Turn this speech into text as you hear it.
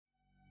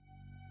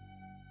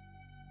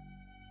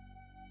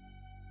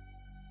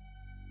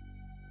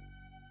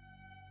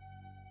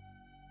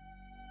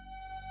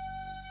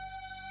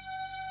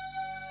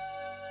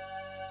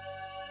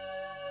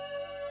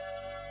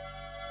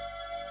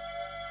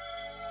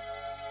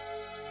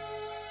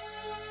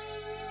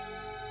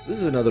This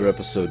is another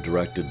episode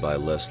directed by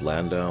Les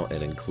Landau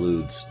and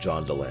includes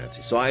John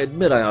Delancey. So I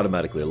admit I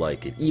automatically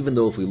like it, even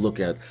though if we look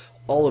at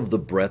all of the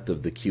breadth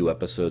of the Q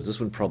episodes,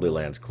 this one probably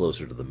lands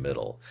closer to the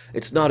middle.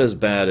 It's not as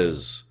bad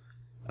as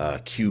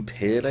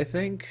Cupid, I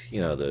think.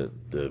 You know,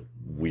 the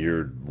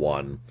weird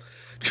one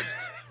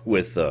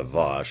with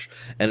Vosh.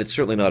 And it's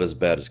certainly not as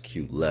bad as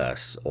Q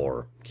Less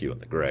or Q in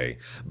the Gray.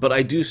 But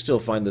I do still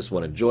find this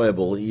one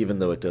enjoyable, even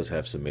though it does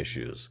have some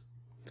issues.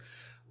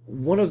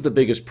 One of the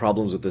biggest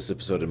problems with this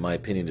episode, in my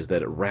opinion, is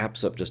that it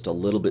wraps up just a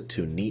little bit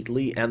too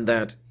neatly, and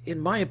that, in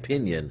my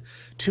opinion,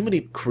 too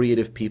many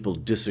creative people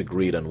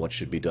disagreed on what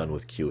should be done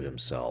with Q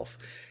himself.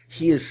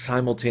 He is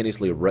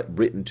simultaneously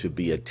written to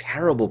be a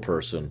terrible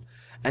person,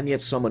 and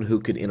yet someone who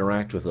can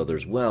interact with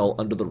others well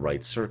under the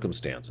right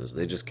circumstances.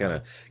 They just kind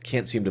of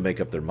can't seem to make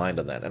up their mind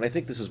on that. And I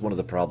think this is one of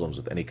the problems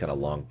with any kind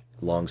of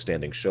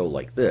long-standing show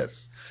like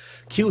this.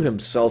 Q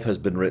himself has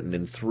been written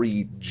in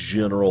three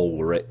general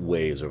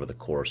ways over the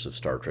course of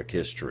Star Trek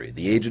history.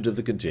 The agent of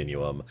the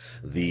continuum,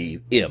 the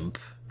imp,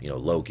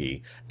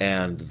 Loki,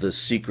 and the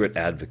secret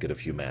advocate of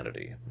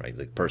humanity, right?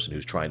 The person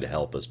who's trying to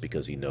help us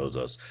because he knows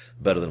us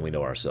better than we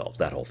know ourselves.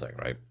 That whole thing,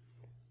 right?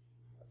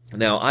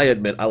 Now, I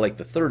admit I like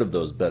the third of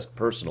those best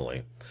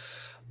personally,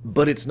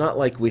 but it's not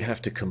like we have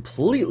to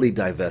completely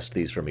divest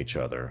these from each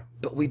other.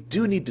 But we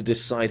do need to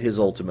decide his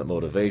ultimate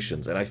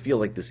motivations, and I feel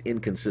like this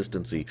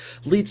inconsistency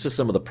leads to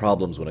some of the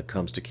problems when it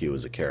comes to Q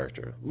as a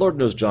character. Lord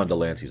knows John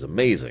Delancey's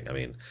amazing. I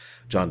mean,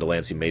 John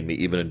Delancey made me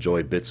even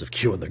enjoy bits of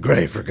Q in the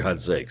Gray, for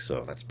God's sake,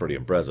 so that's pretty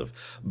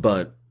impressive.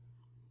 But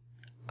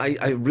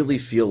I really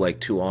feel like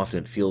too often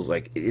it feels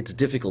like it's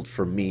difficult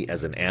for me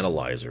as an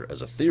analyzer,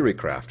 as a theory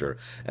crafter,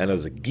 and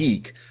as a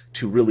geek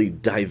to really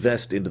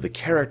divest into the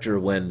character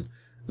when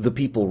the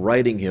people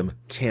writing him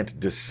can't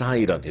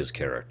decide on his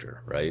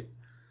character, right?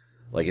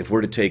 Like if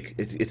we're to take,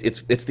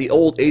 it's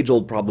the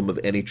age-old problem of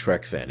any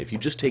Trek fan. If you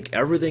just take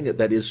everything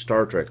that is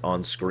Star Trek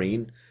on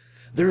screen,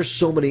 there are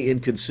so many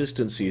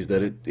inconsistencies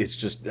that it's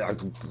just,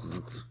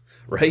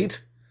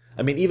 right?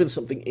 I mean, even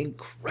something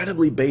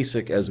incredibly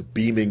basic as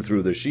beaming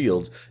through the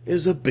shields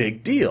is a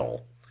big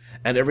deal.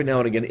 And every now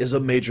and again is a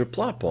major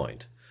plot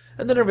point.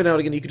 And then every now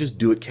and again you can just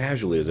do it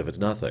casually as if it's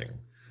nothing.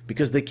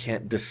 Because they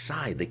can't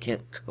decide, they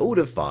can't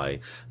codify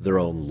their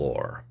own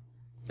lore.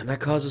 And that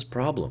causes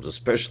problems,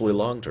 especially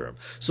long-term.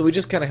 So we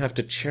just kind of have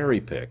to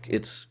cherry-pick.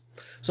 It's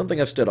something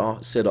I've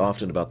said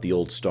often about the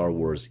old Star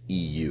Wars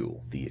EU,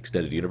 the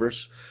Extended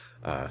Universe.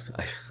 I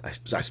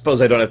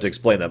suppose I don't have to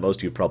explain that. Most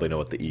of you probably know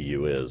what the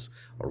EU is,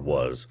 or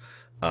was.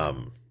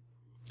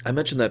 I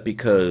mention that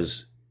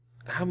because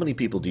how many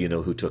people do you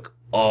know who took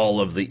all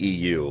of the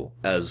EU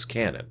as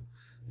canon?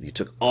 You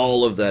took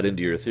all of that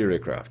into your theory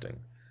crafting.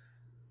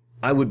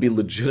 I would be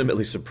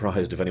legitimately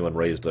surprised if anyone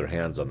raised their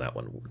hands on that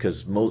one,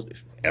 because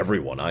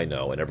everyone I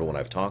know and everyone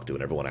I've talked to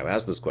and everyone I've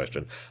asked this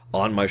question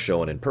on my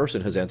show and in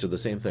person has answered the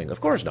same thing. Of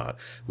course not.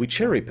 We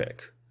cherry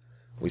pick.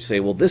 We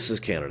say, well, this is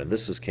canon, and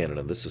this is canon,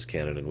 and this is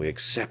canon, and we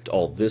accept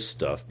all this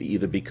stuff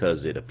either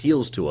because it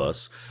appeals to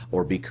us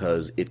or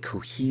because it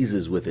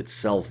coheses with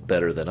itself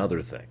better than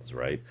other things,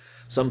 right?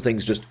 Some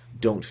things just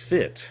don't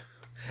fit.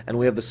 And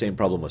we have the same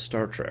problem with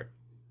Star Trek.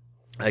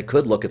 I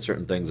could look at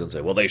certain things and say,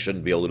 well, they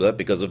shouldn't be able to do that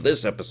because of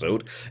this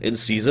episode in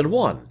Season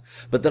 1.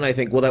 But then I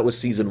think, well, that was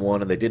Season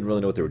 1, and they didn't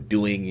really know what they were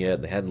doing yet,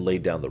 and they hadn't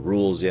laid down the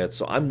rules yet,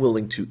 so I'm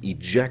willing to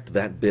eject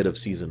that bit of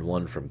Season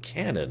 1 from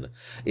canon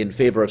in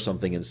favor of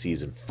something in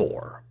Season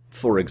 4,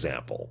 for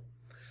example.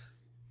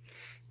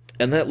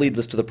 And that leads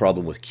us to the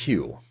problem with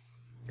Q.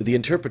 The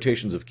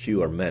interpretations of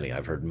Q are many.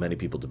 I've heard many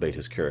people debate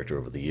his character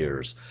over the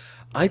years.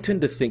 I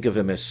tend to think of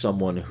him as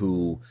someone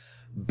who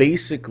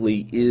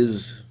basically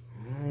is...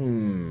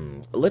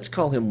 let's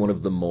call him one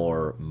of the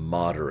more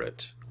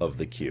moderate of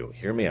the Q.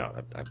 Hear me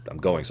out. I'm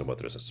going somewhere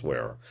with this, I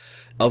swear.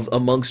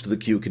 Amongst the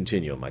Q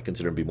continuum, I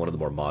consider him to be one of the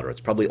more moderates,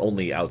 probably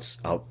only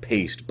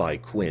outpaced by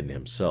Quinn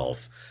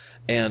himself,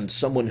 and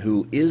someone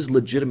who is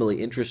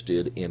legitimately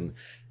interested in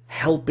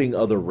helping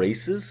other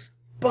races,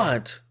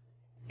 but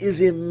is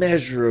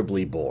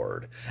immeasurably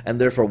bored, and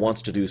therefore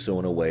wants to do so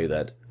in a way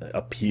that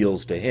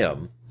appeals to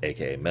him,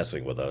 aka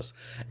messing with us.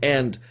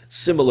 And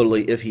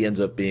similarly, if he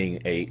ends up being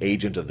an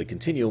agent of the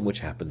continuum,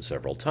 which happens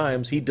several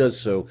times, he does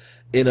so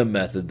in a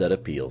method that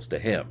appeals to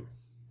him.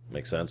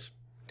 Make sense?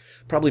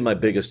 Probably my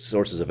biggest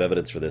sources of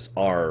evidence for this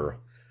are...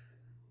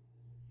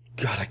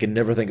 God, I can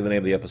never think of the name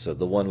of the episode.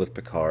 The one with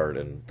Picard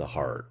and the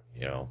heart,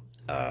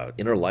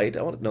 Inner Light?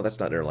 No, that's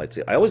not Inner Light.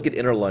 See, I always get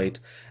Inner Light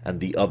and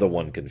the other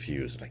one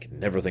confused, and I can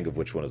never think of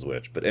which one is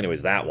which. But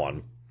anyways, that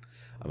one.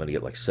 I'm going to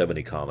get like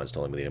 70 comments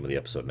telling me the name of the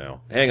episode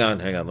now. Hang on.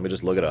 Let me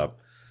just look it up.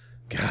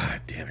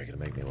 God damn, you're going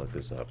to make me look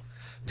this up.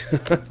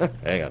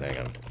 Hang on.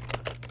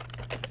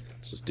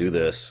 Let's just do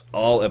this.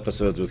 All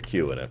episodes with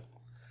Q in it.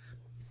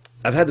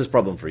 I've had this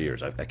problem for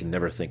years. I can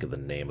never think of the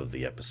name of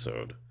the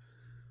episode.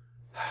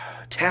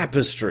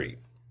 Tapestry.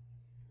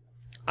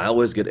 I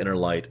always get Inner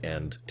Light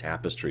and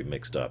Tapestry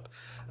mixed up.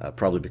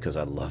 Probably because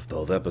I love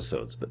both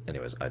episodes. But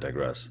anyways, I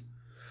digress.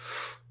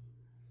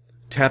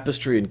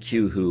 Tapestry and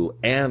Q-Who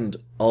and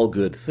All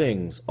Good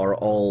Things are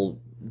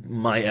all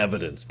my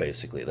evidence,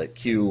 basically, that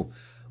Q,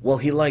 well,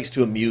 he likes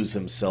to amuse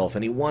himself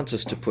and he wants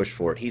us to push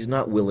for it. He's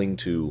not willing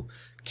to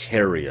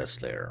carry us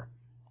there.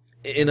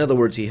 In other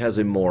words, he has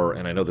a more,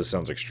 and I know this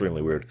sounds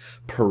extremely weird,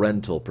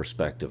 parental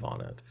perspective on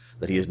it.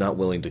 That he is not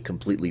willing to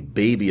completely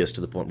baby us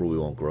to the point where we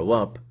won't grow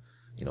up.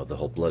 You know, the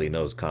whole bloody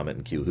nose comment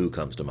in Q Who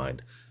comes to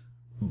mind.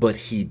 But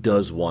he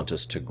does want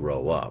us to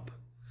grow up.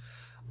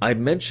 I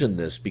mention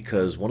this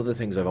because one of the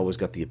things I've always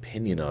got the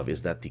opinion of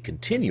is that the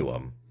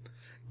continuum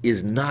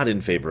is not in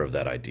favor of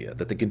that idea.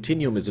 That the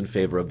continuum is in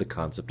favor of the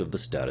concept of the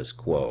status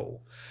quo.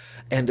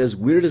 And as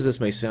weird as this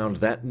may sound,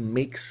 that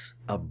makes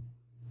a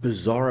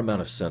bizarre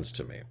amount of sense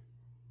to me.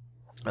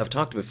 I've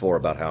talked before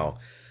about how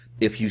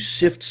if you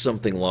sift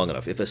something long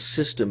enough, if a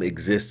system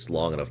exists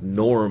long enough,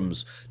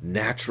 norms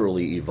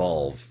naturally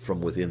evolve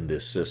from within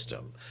this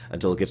system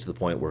until it gets to the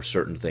point where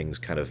certain things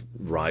kind of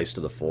rise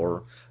to the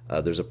fore.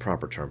 There's a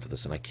proper term for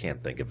this, and I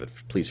can't think of it.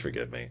 Please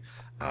forgive me.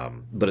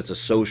 But it's a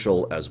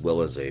social as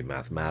well as a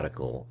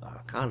mathematical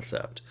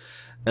concept.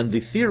 And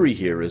the theory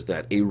here is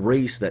that a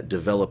race that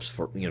develops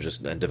for,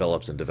 just and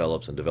develops and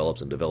develops and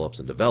develops and develops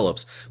and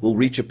develops will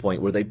reach a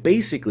point where they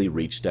basically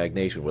reach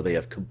stagnation, where they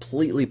have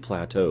completely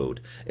plateaued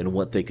in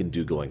what they can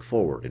do going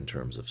forward in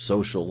terms of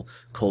social,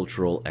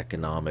 cultural,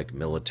 economic,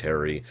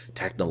 military,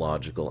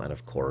 technological, and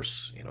of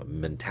course,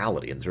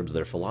 mentality in terms of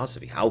their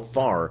philosophy. How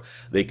far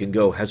they can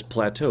go has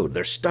plateaued.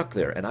 They're stuck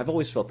there. And I've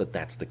always felt that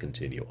that's the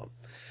continuum.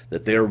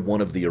 That they're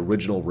one of the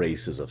original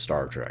races of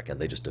Star Trek, and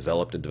they just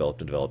developed and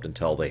developed and developed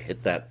until they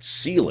hit that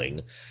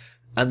ceiling,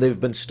 and they've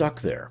been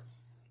stuck there.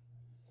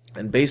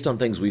 And based on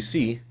things we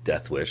see,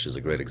 Death Wish is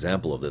a great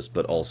example of this,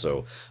 but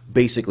also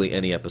basically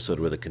any episode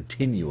where the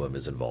continuum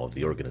is involved,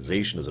 the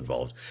organization is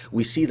involved,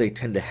 we see they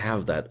tend to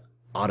have that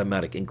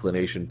automatic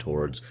inclination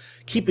towards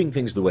keeping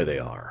things the way they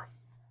are.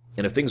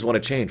 And if things want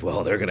to change,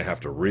 well, they're going to have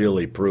to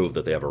really prove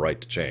that they have a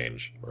right to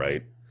change,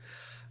 right?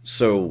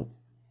 So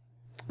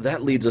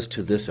that leads us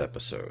to this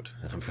episode.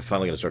 And I'm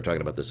finally going to start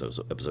talking about this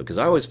episode, because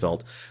I always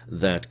felt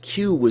that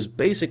Q was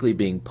basically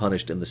being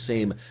punished in the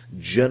same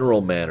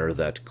general manner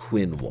that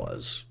Quinn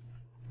was.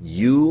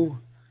 You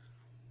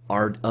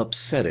are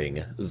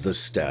upsetting the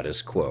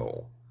status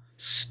quo.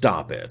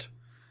 Stop it.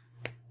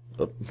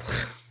 Oh,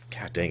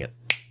 God dang it.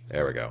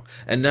 There we go.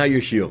 And now you're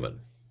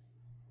human.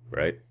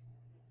 Right?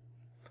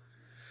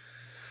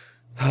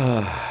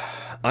 I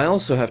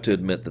also have to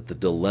admit that the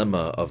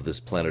dilemma of this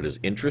planet is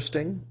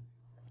interesting.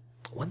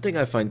 One thing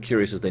I find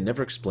curious is they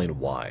never explain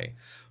why.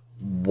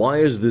 Why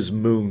is this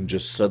moon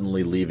just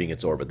suddenly leaving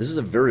its orbit? This is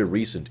a very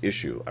recent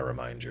issue, I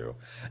remind you.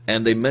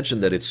 And they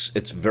mentioned that it's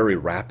very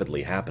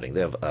rapidly happening. They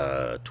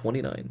have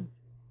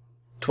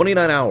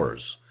 29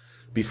 hours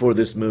before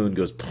this moon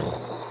goes.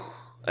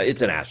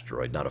 It's an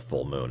asteroid, not a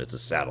full moon. It's a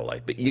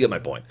satellite, but you get my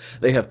point.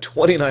 They have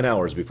 29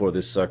 hours before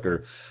this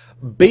sucker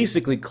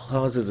basically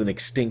causes an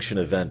extinction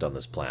event on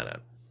this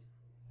planet.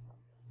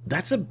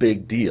 That's a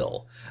big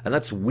deal, and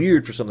that's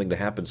weird for something to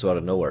happen so out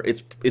of nowhere.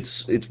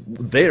 It's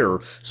there,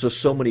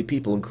 so many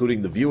people,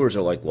 including the viewers,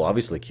 are like, well,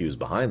 obviously Q's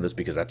behind this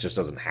because that just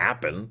doesn't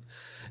happen.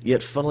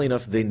 Yet, funnily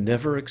enough, they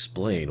never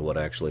explain what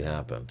actually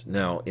happened.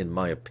 Now, in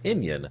my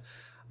opinion,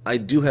 I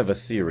do have a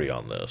theory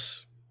on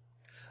this.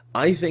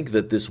 I think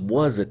that this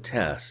was a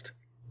test,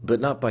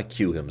 but not by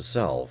Q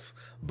himself,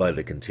 by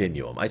the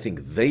Continuum. I think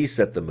they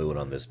set the moon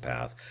on this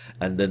path,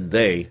 and then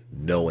they,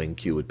 knowing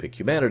Q would pick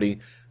humanity,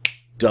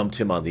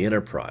 dumped him on the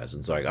Enterprise. And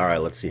it's like, all right,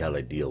 let's see how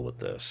they deal with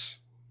this.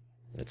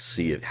 Let's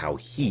see how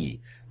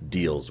he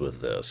deals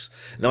with this.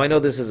 Now, I know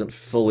this isn't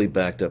fully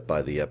backed up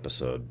by the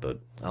episode, but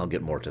I'll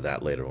get more to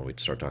that later when we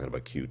start talking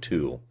about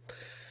Q2.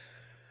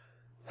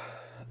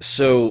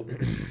 So,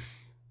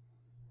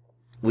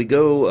 we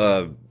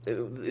go...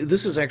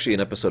 this is actually an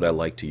episode I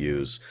like to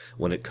use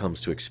when it comes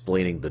to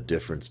explaining the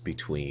difference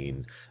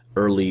between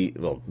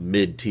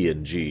mid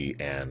TNG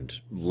and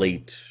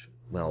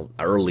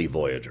early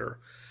Voyager.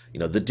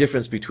 The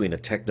difference between a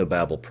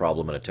technobabble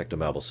problem and a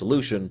technobabble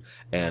solution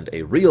and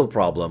a real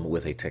problem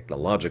with a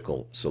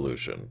technological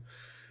solution.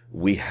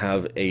 We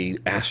have an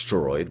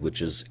asteroid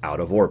which is out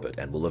of orbit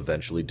and will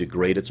eventually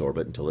degrade its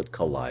orbit until it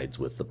collides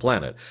with the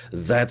planet.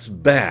 That's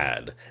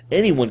bad.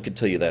 Anyone can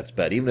tell you that's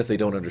bad, even if they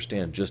don't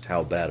understand just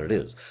how bad it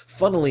is.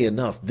 Funnily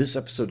enough, this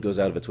episode goes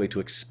out of its way to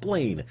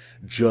explain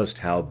just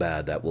how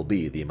bad that will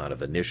be. The amount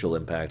of initial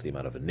impact, the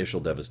amount of initial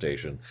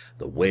devastation,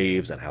 the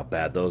waves and how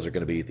bad those are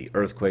going to be, the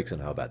earthquakes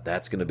and how bad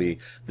that's going to be,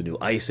 the new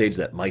ice age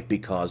that might be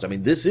caused. I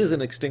mean, this is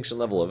an extinction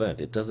level event.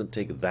 It doesn't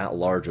take that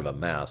large of a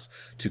mass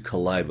to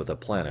collide with a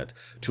planet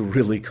to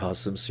really cause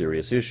some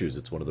serious issues.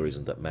 It's one of the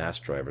reasons that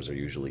mass drivers are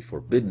usually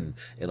forbidden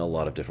in a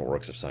lot of different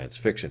works of science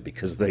fiction,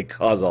 because they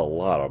cause a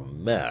lot of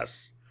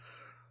mess.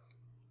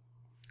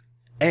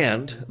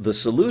 And the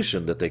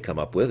solution that they come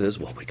up with is,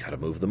 well, we got to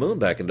move the moon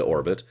back into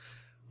orbit,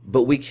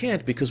 but we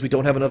can't because we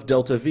don't have enough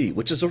delta V,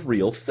 which is a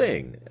real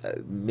thing.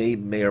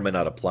 May or may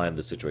not apply in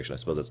this situation. I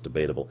suppose that's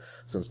debatable,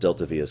 since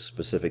delta V is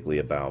specifically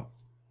about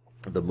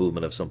the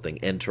movement of something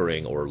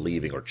entering or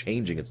leaving or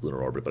changing its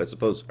lunar orbit, but I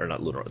suppose, or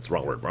not lunar, it's the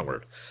wrong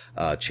word,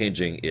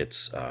 changing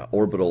its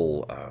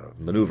orbital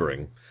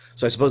maneuvering.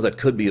 So I suppose that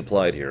could be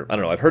applied here. I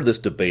don't know, I've heard this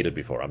debated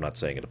before. I'm not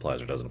saying it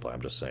applies or doesn't apply.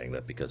 I'm just saying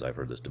that because I've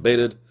heard this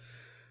debated.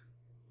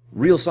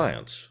 Real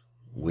science.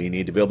 We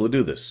need to be able to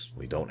do this.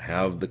 We don't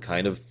have the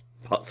kind of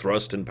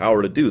thrust and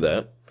power to do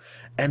that.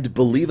 And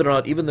believe it or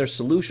not, even their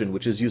solution,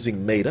 which is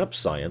using made-up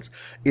science,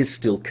 is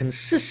still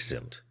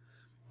consistent.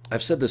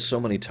 I've said this so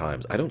many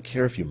times. I don't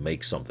care if you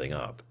make something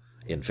up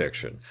in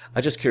fiction. I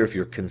just care if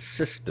you're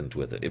consistent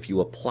with it, if you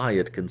apply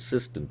it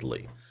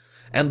consistently.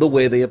 And the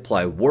way they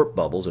apply warp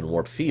bubbles and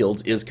warp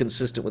fields is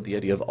consistent with the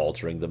idea of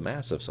altering the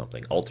mass of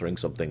something, altering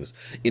something's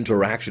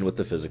interaction with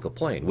the physical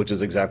plane, which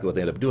is exactly what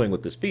they end up doing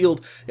with this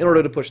field in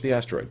order to push the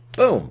asteroid.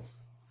 Boom!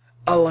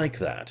 I like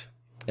that.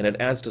 And it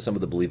adds to some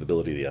of the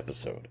believability of the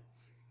episode.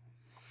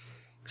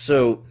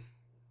 So,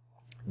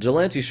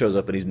 Delancey shows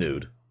up and he's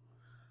nude.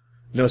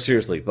 No,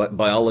 seriously, but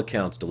by all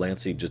accounts,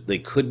 Delancey they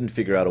couldn't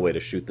figure out a way to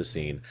shoot the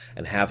scene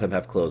and have him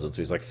have clothes on,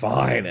 so he's like,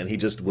 fine, and he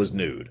just was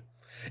nude.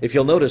 If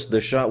you'll notice,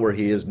 the shot where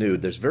he is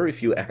nude, there's very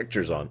few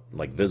actors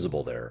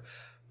visible there,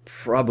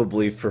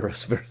 probably for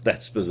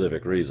that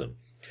specific reason.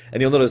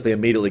 And you'll notice they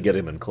immediately get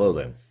him in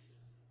clothing.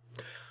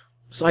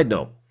 Side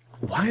note,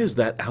 why is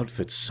that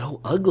outfit so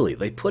ugly?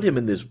 They put him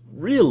in this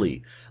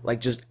really,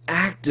 just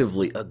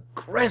actively,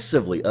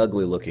 aggressively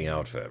ugly-looking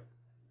outfit.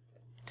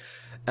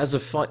 As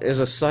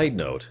a side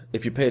note,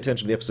 if you pay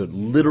attention to the episode,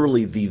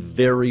 literally the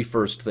very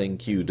first thing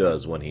Q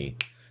does when he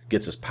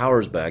gets his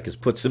powers back is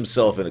puts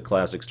himself in a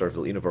classic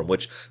Starfleet uniform,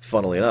 which,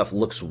 funnily enough,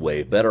 looks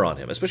way better on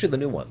him, especially the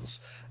new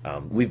ones.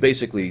 We've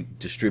basically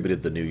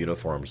distributed the new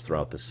uniforms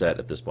throughout the set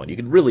at this point. You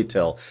can really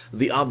tell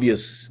the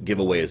obvious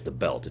giveaway is the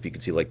belt. If you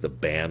can see the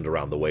band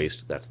around the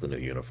waist, that's the new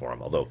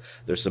uniform, although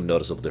there's some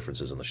noticeable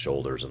differences in the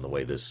shoulders and the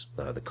way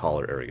the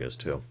collar area is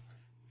too.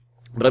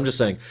 But I'm just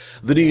saying,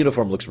 the new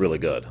uniform looks really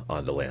good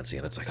on Delancey,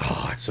 and it's like,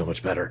 oh, it's so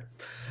much better.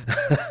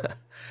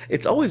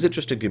 It's always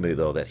interesting to me,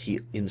 though, that he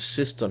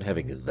insists on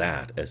having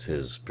that as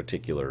his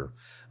particular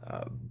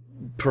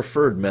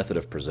preferred method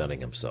of presenting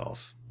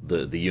himself.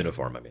 The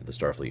uniform, the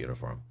Starfleet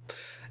uniform.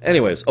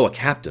 Anyways, a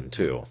captain,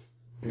 too.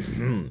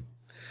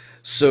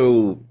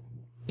 So,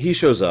 he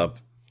shows up.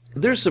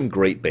 There's some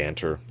great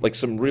banter,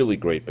 some really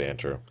great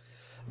banter.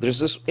 There's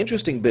this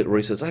interesting bit where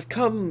he says, I've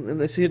come in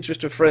the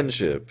interest of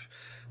friendship.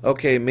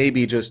 Okay,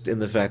 maybe just in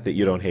the fact that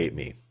you don't hate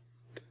me.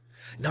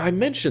 Now, I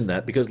mention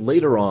that because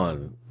later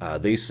on,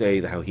 they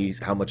say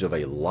how much of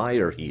a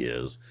liar he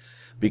is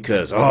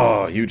because,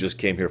 you just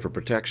came here for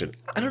protection.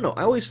 I don't know.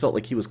 I always felt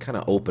like he was kind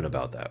of open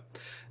about that.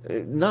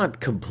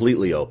 Not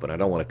completely open. I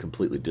don't want to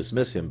completely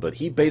dismiss him, but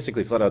he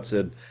basically flat out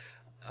said,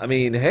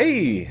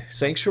 hey,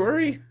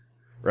 sanctuary,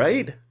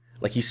 right?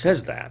 He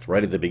says that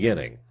right at the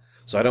beginning.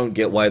 So I don't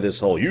get why this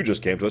whole you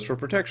just came to us for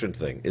protection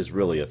thing is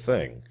really a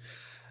thing.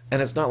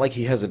 And it's not like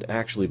he hasn't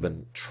actually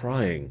been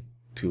trying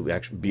to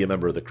actually be a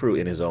member of the crew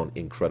in his own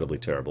incredibly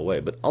terrible way.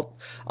 But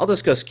I'll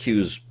discuss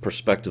Q's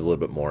perspective a little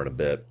bit more in a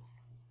bit.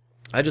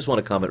 I just want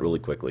to comment really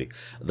quickly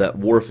that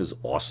Worf is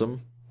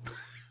awesome.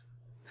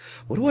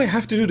 What do I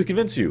have to do to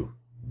convince you?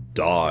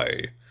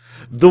 Die.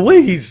 The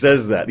way he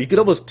says that, you could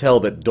almost tell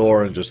that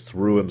Doran just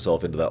threw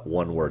himself into that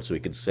one word so he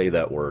could say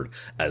that word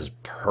as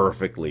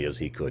perfectly as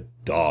he could.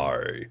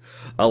 Die.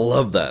 I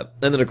love that.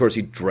 And then, of course,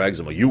 he drags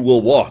him. You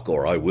will walk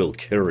or I will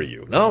carry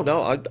you. No,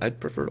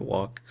 I'd prefer to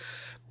walk.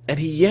 And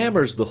he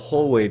yammers the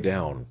whole way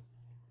down.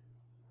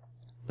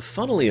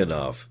 Funnily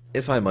enough,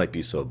 if I might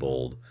be so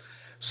bold,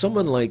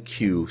 someone like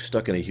Q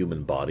stuck in a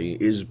human body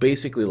is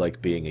basically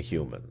like being a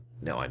human.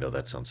 Now, I know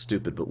that sounds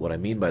stupid, but what I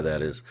mean by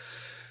that is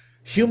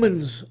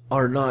humans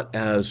are not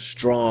as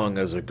strong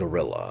as a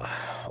gorilla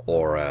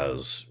or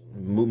as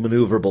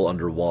maneuverable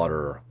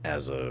underwater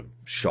as a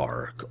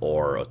shark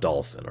or a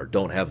dolphin, or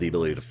don't have the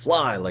ability to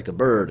fly like a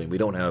bird, and we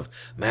don't have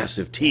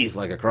massive teeth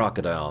like a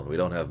crocodile, and we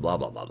don't have blah,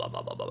 blah, blah, blah,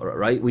 blah, blah, blah,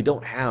 right? We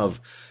don't have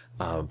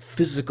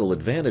physical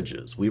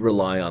advantages. We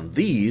rely on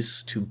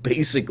these to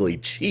basically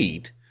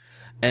cheat,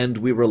 and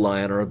we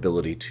rely on our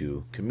ability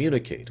to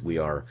communicate. We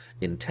are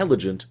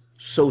intelligent,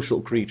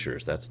 social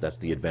creatures. That's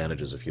the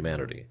advantages of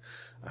humanity.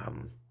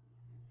 And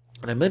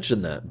I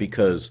mention that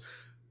because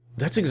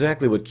that's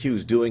exactly what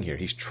Q's doing here.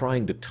 He's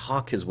trying to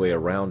talk his way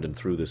around and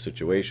through this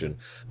situation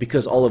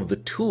because all of the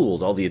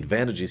tools, all the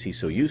advantages he's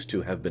so used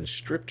to have been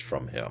stripped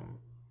from him.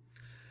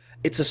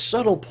 It's a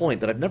subtle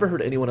point that I've never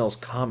heard anyone else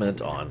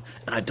comment on,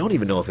 and I don't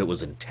even know if it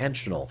was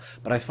intentional,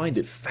 but I find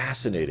it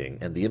fascinating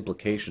and the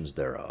implications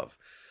thereof.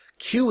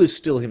 Q is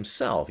still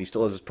himself. He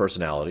still has his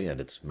personality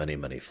and its many,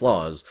 many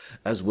flaws,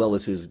 as well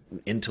as his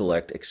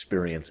intellect,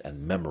 experience,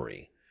 and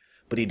memory.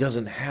 But he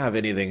doesn't have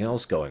anything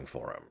else going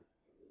for him.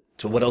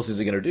 So what else is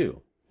he going to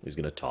do? He's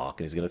going to talk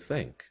and he's going to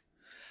think.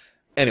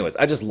 Anyways,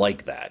 I just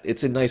like that.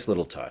 It's a nice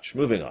little touch.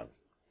 Moving on.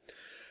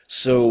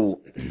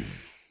 So,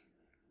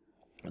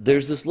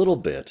 there's this little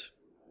bit,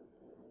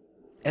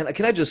 and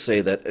can I just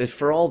say that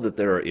for all that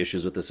there are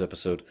issues with this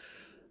episode,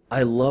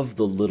 I love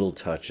the little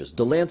touches.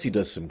 Delancey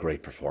does some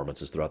great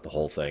performances throughout the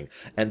whole thing,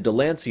 and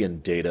Delancey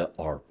and Data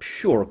are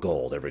pure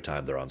gold every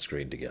time they're on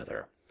screen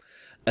together.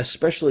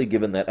 Especially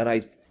given that, and I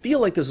feel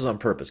like this is on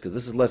purpose, because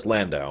this is Les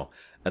Landau,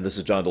 and this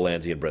is John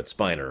Delancey and Brett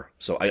Spiner,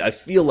 so I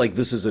feel like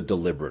this is a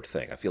deliberate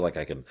thing. I feel like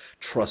I can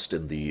trust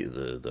in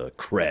the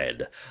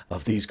cred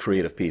of these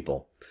creative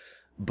people.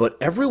 But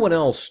everyone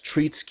else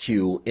treats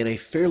Q in a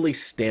fairly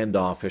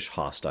standoffish,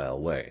 hostile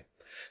way.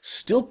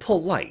 Still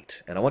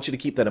polite, and I want you to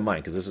keep that in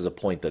mind, because this is a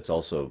point that's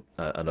also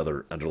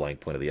another underlying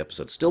point of the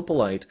episode. Still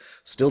polite,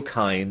 still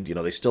kind,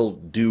 they still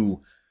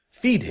do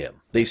feed him.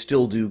 They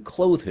still do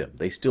clothe him.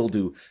 They still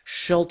do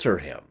shelter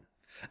him.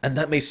 And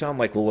that may sound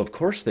like, well, of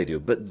course they do,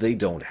 but they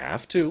don't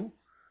have to.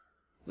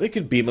 They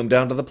could beam him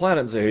down to the planet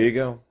and say, here you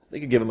go. They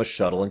could give him a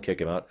shuttle and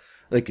kick him out.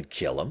 They could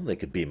kill him. They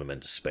could beam him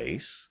into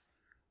space.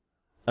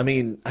 I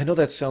mean, I know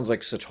that sounds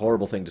like such a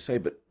horrible thing to say,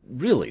 but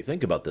really,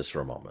 think about this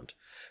for a moment.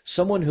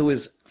 Someone who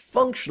is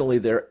functionally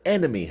their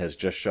enemy has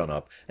just shown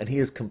up, and he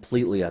is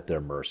completely at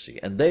their mercy,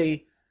 and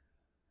they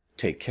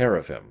take care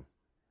of him.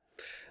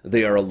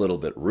 They are a little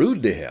bit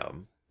rude to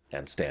him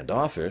and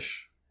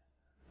standoffish,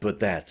 but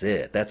that's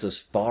it. That's as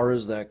far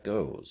as that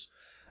goes.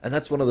 And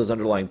that's one of those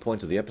underlying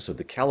points of the episode.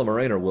 The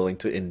Calamarain are willing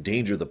to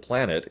endanger the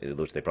planet,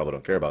 which they probably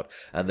don't care about,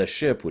 and the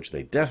ship, which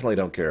they definitely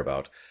don't care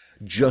about,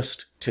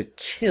 just to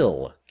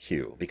kill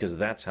Q, because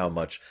that's how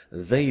much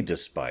they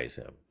despise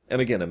him. And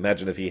again,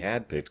 imagine if he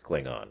had picked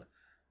Klingon,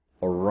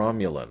 or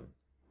Romulan,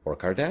 or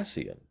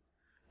Cardassian.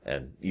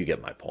 And you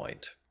get my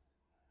point.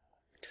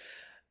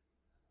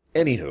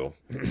 Anywho,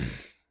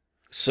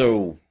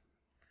 so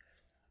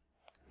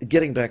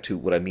getting back to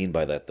what I mean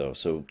by that, though,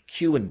 so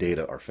Q and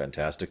Data are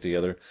fantastic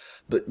together,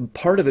 but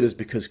part of it is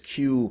because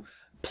Q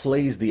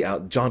plays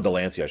John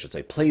Delancey, I should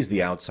say, plays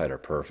the outsider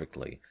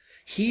perfectly.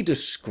 He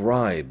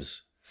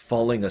describes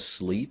falling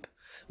asleep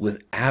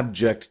with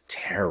abject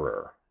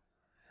terror.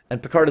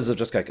 And Picard is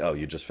just like, oh,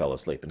 you just fell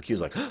asleep. And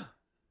Q's like, oh,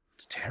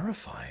 it's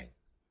terrifying.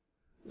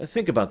 Now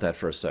think about that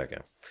for a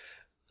second.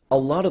 A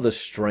lot of the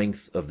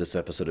strength of this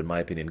episode, in my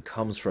opinion,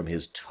 comes from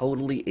his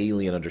totally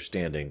alien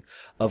understanding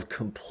of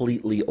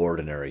completely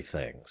ordinary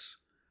things.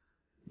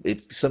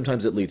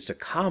 Sometimes it leads to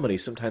comedy,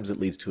 sometimes it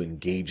leads to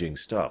engaging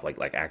stuff, like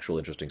actual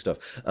interesting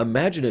stuff.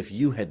 Imagine if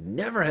you had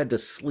never had to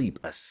sleep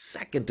a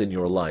second in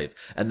your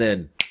life, and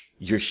then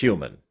you're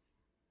human.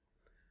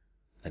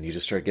 And you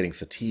just start getting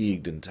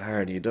fatigued and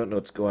tired, and you don't know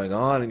what's going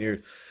on, and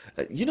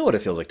you know what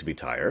it feels like to be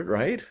tired,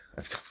 right?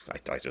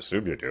 I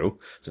assume you do,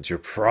 since you're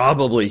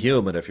probably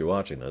human if you're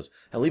watching this.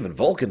 Hell, even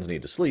Vulcans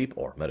need to sleep,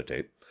 or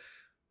meditate.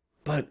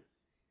 But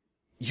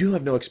you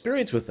have no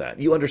experience with that.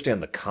 You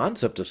understand the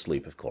concept of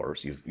sleep, of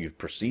course. You've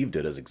perceived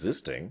it as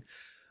existing,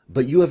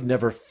 but you have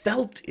never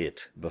felt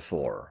it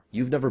before.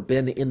 You've never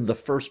been in the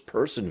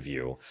first-person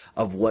view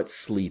of what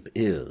sleep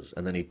is.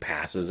 And then he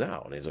passes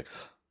out, and he's like,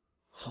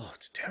 oh,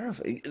 it's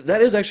terrifying.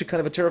 That is actually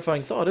kind of a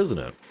terrifying thought, isn't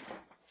it?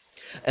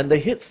 And they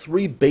hit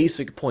three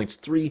basic points,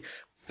 three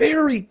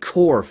very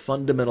core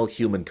fundamental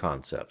human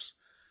concepts: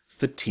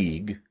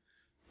 fatigue,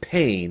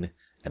 pain,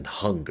 and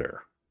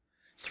hunger.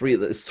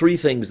 Three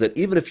things that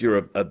even if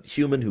you're a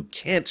human who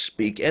can't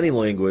speak any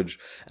language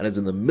and is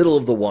in the middle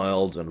of the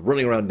wilds and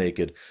running around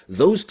naked,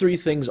 those three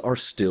things are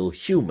still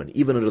human,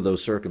 even under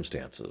those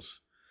circumstances.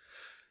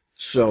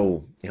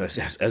 So,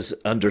 as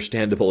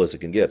understandable as it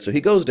can get. So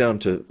he goes down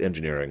to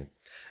engineering,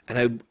 and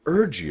I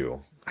urge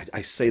you,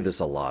 I say this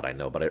a lot, I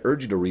know, but I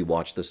urge you to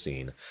rewatch the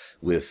scene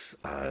with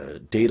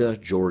Data,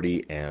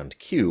 Geordi, and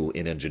Q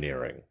in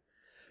engineering.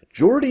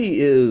 Geordi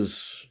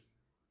is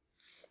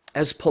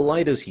as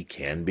polite as he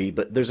can be,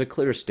 but there's a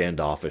clear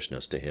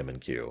standoffishness to him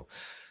and Q.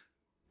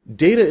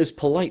 Data is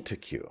polite to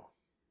Q.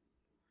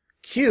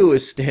 Q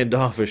is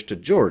standoffish to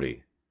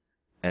Geordi,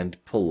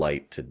 and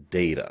polite to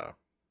Data.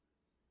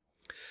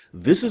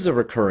 This is a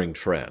recurring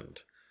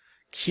trend.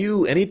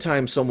 Q,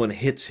 anytime someone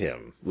hits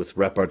him with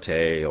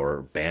repartee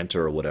or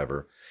banter or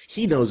whatever,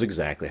 he knows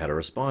exactly how to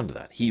respond to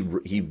that. He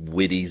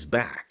witties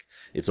back.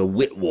 It's a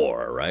wit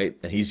war, right?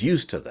 And he's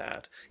used to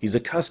that. He's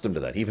accustomed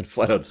to that. He even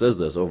flat out says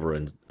this over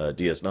in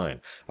DS9.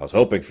 I was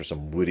hoping for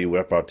some witty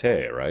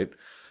repartee, right?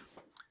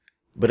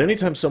 But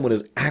anytime someone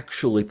is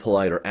actually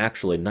polite or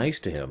actually nice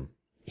to him,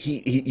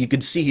 you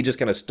can see he just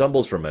kind of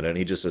stumbles for a minute, and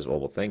he just says,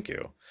 well, thank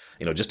you.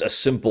 Just a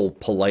simple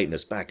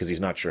politeness back, because he's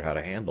not sure how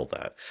to handle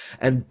that.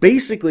 And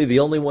basically, the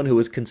only one who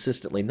is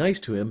consistently nice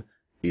to him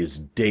is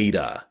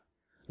Data.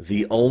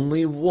 The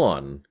only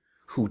one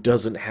who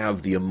doesn't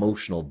have the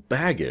emotional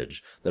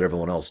baggage that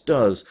everyone else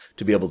does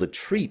to be able to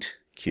treat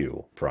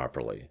Q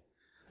properly.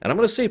 And I'm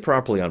going to say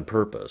properly on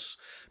purpose,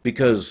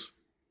 because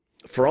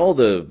for all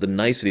the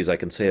niceties I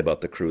can say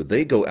about the crew,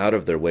 they go out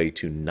of their way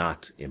to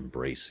not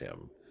embrace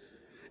him.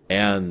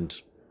 And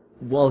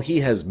while he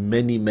has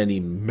many, many,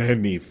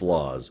 many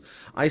flaws,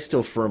 I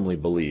still firmly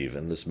believe,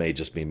 and this may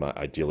just be my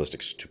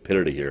idealistic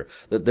stupidity here,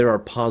 that there are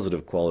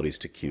positive qualities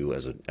to Q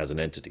as an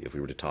entity, if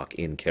we were to talk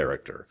in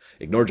character.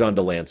 Ignore John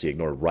Delancey,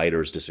 ignore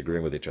writers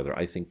disagreeing with each other.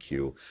 I think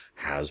Q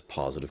has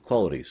positive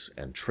qualities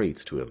and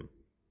traits to him,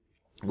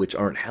 which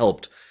aren't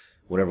helped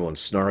when everyone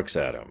snarks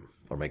at him,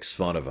 or makes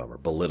fun of him, or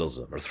belittles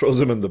him, or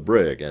throws him in the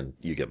brig, and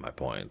you get my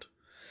point.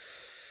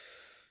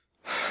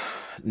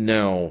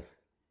 Now,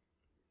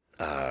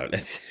 and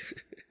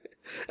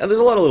there's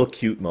a lot of little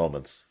cute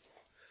moments.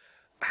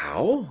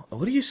 Ow?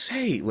 What do you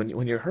say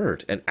when you're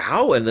hurt? And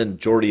ow? And then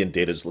Geordi and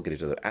Data just look at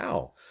each other.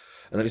 Ow.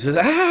 And then he says,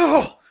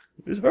 ow!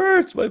 It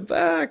hurts, my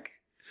back.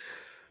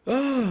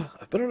 Oh,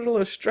 I've been under a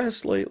lot of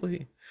stress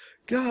lately.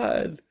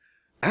 God.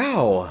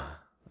 Ow,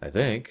 I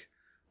think.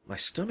 My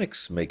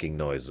stomach's making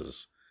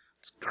noises.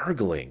 It's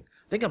gurgling.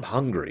 I think I'm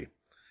hungry.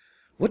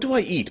 What do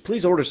I eat?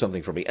 Please order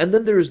something for me. And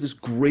then there is this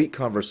great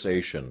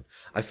conversation.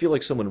 I feel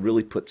like someone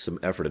really put some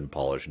effort and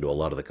polish into a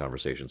lot of the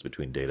conversations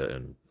between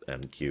Data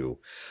and Q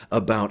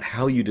about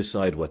how you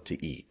decide what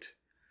to eat.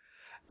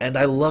 And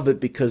I love it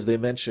because they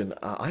mention,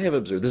 I have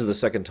observed, this is the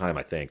second time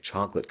I think,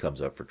 chocolate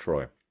comes up for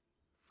Troy.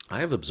 I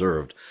have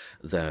observed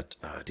that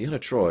Deanna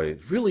Troi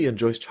really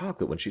enjoys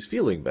chocolate when she's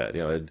feeling bad.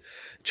 You know, and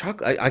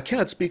chocolate. I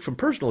cannot speak from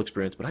personal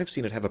experience, but I've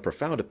seen it have a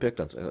profound effect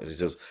on. She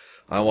says,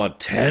 "I want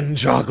 10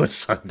 chocolate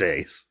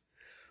sundaes."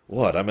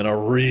 What? I'm in a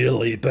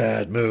really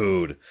bad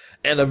mood,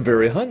 and I'm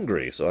very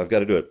hungry, so I've got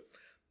to do it.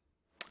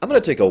 I'm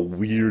going to take a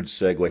weird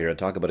segue here and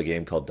talk about a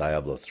game called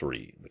Diablo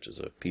 3, which is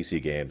a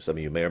PC game some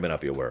of you may or may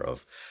not be aware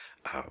of.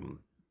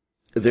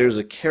 There's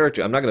a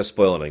character, I'm not going to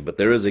spoil anything, but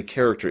there is a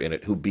character in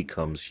it who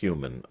becomes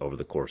human over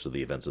the course of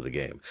the events of the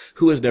game,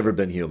 who has never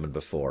been human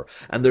before.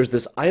 And there's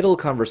this idle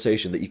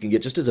conversation that you can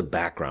get just as a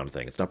background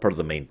thing. It's not part of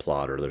the main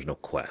plot, or there's no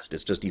quest.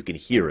 It's just you can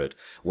hear it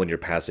when you're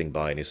passing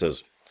by, and he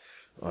says,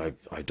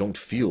 I don't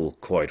feel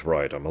quite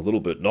right. I'm a little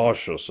bit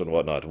nauseous and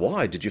whatnot.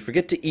 Why? Did you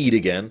forget to eat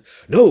again?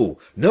 No,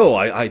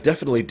 I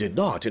definitely did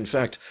not. In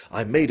fact,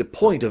 I made a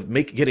point of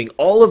getting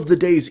all of the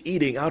day's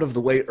eating out of the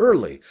way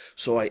early.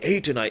 So I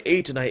ate and I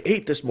ate and I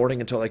ate this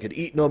morning until I could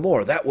eat no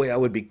more. That way I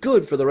would be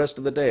good for the rest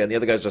of the day. And the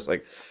other guy's just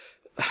like,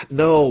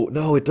 no,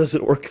 it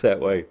doesn't work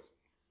that way.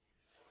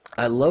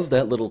 I love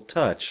that little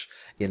touch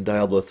in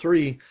Diablo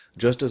 3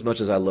 just as much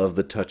as I love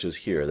the touches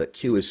here. That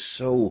Q is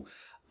so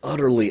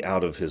utterly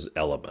out of his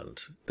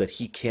element that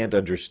he can't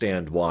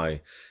understand why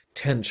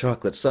 10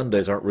 chocolate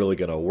sundaes aren't really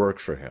going to work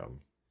for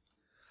him.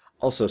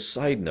 Also,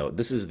 side note,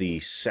 this is the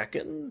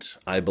second,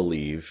 I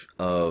believe,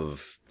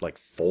 of like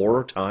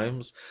 4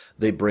 times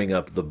they bring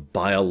up the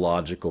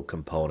biological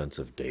components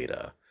of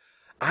Data.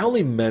 I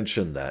only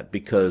mention that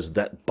because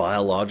that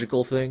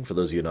biological thing, for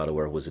those of you not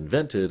aware, was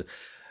invented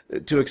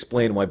to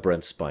explain why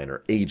Brent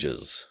Spiner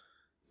ages.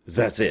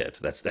 That's it.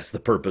 That's the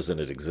purpose in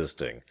it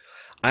existing.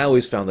 I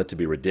always found that to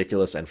be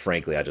ridiculous, and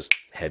frankly, I just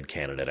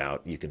headcanon it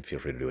out. You can feel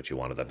free to do what you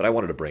want with that, but I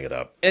wanted to bring it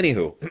up.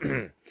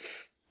 Anywho,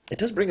 it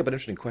does bring up an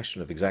interesting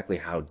question of exactly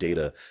how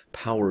Data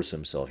powers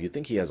himself. You'd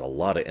think he has a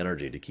lot of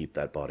energy to keep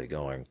that body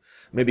going.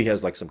 Maybe he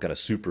has like some kind of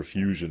super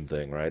fusion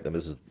thing, right? I mean,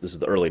 this is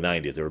the early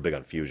 90s. They were big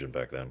on fusion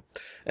back then.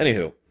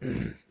 Anywho,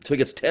 so he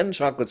gets 10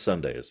 chocolate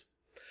sundaes.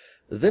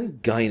 Then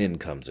Guinan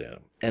comes in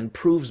and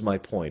proves my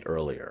point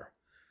earlier.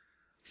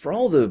 For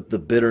all the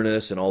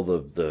bitterness and all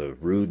the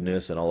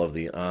rudeness and all of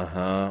the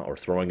or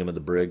throwing him in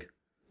the brig,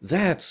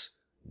 that's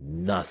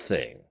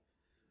nothing.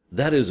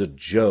 That is a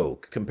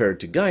joke compared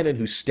to Guinan,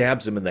 who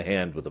stabs him in the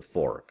hand with a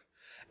fork.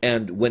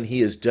 And when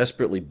he is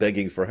desperately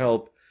begging for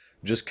help,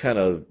 just kind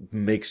of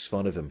makes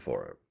fun of him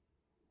for it.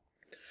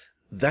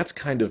 That's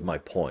kind of my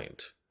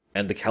point.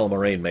 And the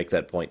Calamarain make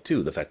that point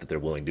too, the fact that they're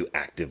willing to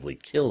actively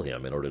kill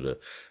him in order to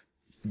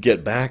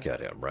get back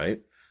at him,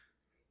 right?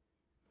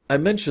 I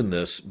mention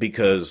this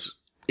because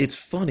it's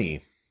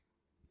funny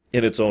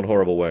in its own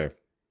horrible way.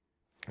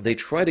 They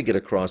try to get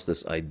across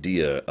this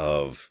idea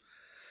of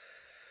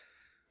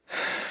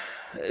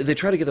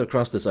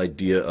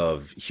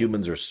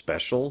humans are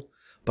special,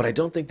 but I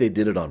don't think they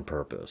did it on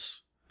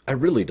purpose. I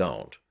really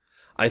don't.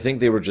 I think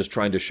they were just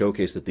trying to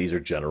showcase that these are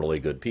generally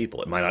good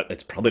people.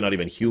 It's probably not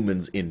even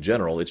humans in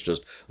general. It's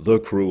just the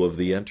crew of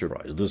the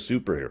Enterprise, the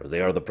superheroes.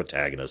 They are the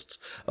protagonists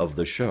of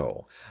the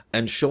show.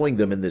 And showing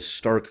them in this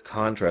stark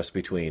contrast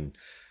between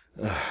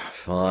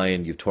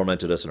fine, you've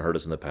tormented us and hurt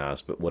us in the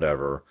past, but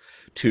whatever,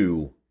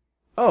 to,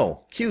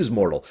 oh, Q's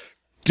mortal,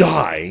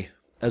 die,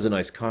 as a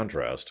nice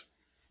contrast.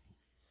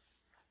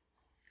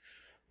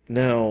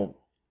 Now,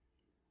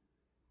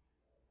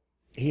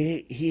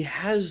 he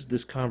has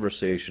this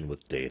conversation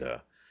with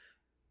Data.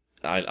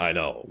 I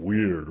know,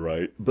 weird,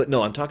 right? But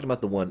no, I'm talking about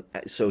the one,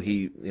 so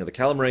the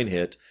Calamarain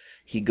hit,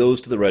 he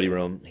goes to the ready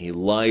room, he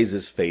lies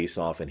his face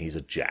off, and he's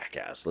a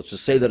jackass. Let's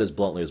just say that as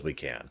bluntly as we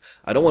can.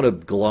 I don't want to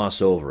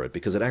gloss over it,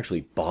 because it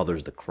actually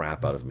bothers the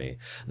crap out of me,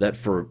 that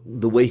for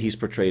the way he's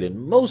portrayed in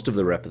most of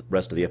the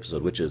rest of the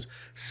episode, which is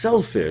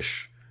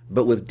selfish,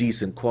 but with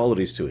decent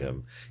qualities to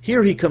him,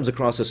 here he comes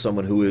across as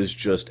someone who is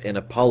just an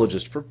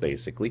apologist for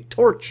basically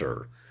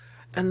torture.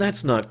 And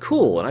that's not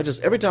cool. And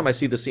every time I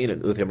see the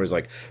scene with him where he's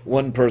like,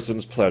 one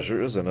person's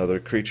pleasure is another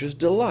creature's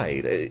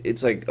delight.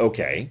 It's like,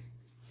 okay,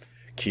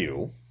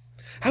 Q,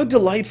 how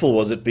delightful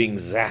was it being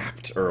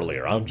zapped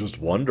earlier? I'm just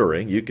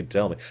wondering, you could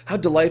tell me. How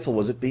delightful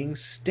was it being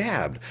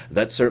stabbed?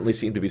 That certainly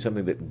seemed to be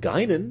something that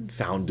Guinan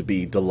found to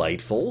be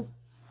delightful.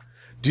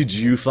 Did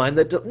you find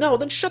that? No,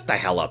 then shut the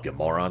hell up, you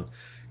moron.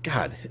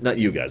 God, not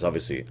you guys,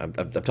 obviously. I'm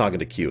talking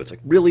to Q. It's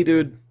like, really,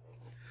 dude?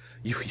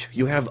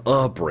 You have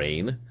a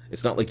brain.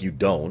 It's not like you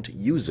don't.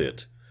 Use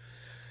it.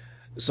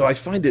 So I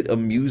find it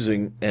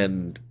amusing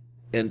and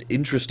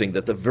interesting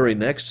that the very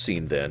next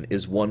scene then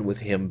is one with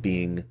him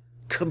being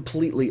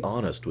completely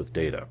honest with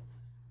Data.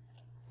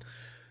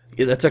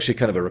 Yeah, that's actually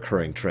kind of a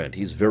recurring trend.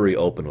 He's very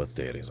open with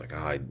Data. He's like,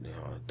 I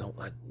don't.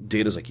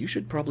 Data's like, you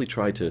should probably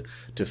try to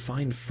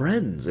find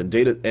friends. And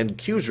Data and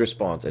Q's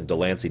response, and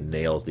Delancey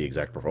nails the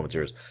exact performance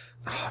here is,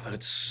 but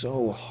it's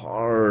so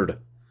hard,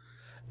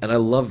 and I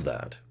love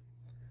that.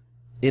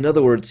 In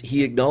other words,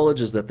 he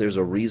acknowledges that there's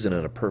a reason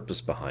and a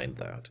purpose behind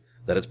that.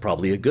 That it's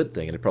probably a good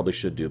thing, and it probably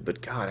should do.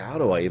 But God, how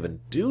do I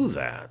even do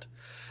that?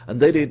 And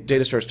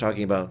Data starts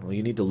talking about, well,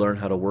 you need to learn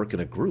how to work in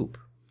a group.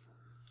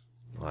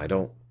 Well, I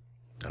don't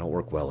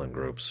work well in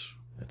groups.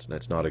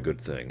 It's not a good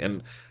thing.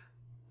 And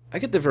I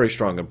get the very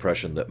strong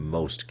impression that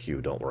most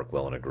Q don't work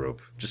well in a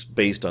group, just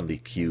based on the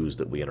Qs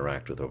that we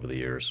interact with over the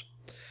years.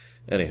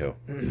 Anywho.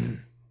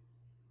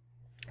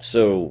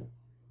 So,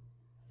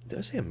 did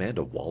I say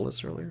Amanda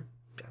Wallace earlier?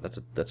 God,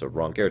 that's a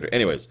wrong character.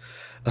 Anyways,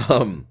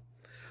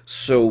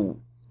 so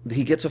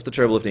he gets off the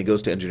chairlift and he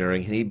goes to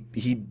engineering,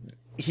 and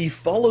he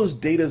follows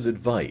Data's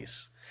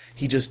advice.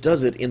 He just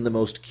does it in the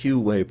most Q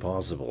way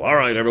possible. All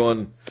right,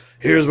 everyone,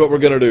 here's what we're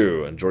going to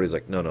do. And Geordi's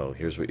like, no,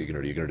 here's what you're going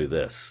to do. You're going to do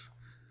this.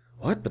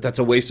 What? But that's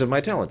a waste of my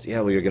talents.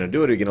 Yeah, well, you're going to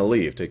do it or you're going to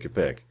leave. Take your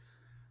pick.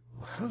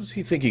 How does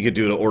he think he could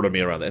do to order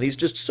me around? And he's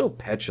just so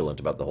petulant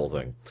about the whole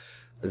thing.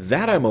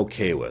 That I'm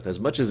okay with. As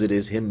much as it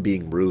is him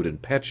being rude and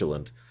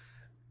petulant,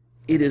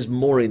 it is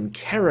more in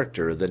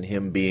character than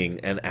him being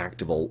an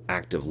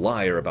active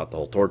liar about the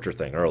whole torture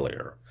thing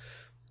earlier.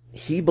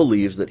 He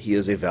believes that he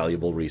is a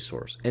valuable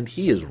resource, and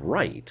he is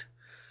right.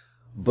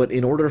 But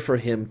in order for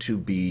him to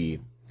be...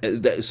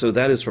 So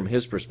that is from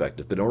his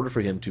perspective, but in order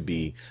for him to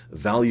be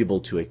valuable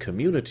to a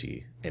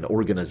community, an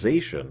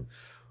organization,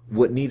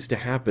 what needs to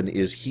happen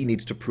is he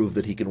needs to prove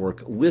that he can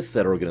work with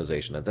that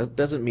organization. And that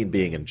doesn't mean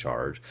being in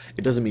charge.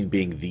 It doesn't mean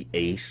being the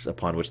ace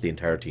upon which the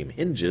entire team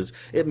hinges.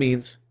 It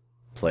means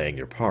playing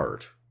your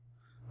part.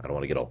 I don't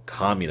want to get all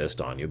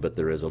communist on you, but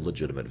there is a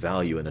legitimate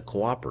value in a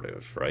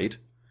cooperative, right?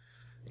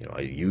 You know,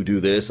 you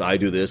do this, I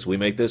do this, we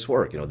make this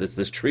work. You know,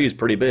 this tree is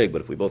pretty big,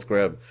 but if we both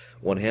grab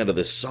one hand of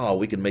this saw,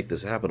 we can make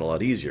this happen a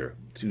lot easier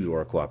due to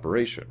our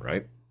cooperation,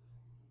 right?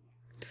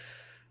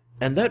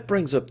 And that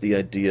brings up the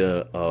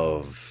idea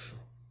of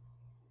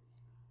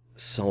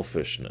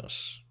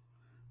selfishness.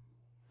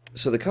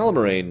 So the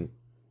Calamarain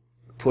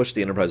push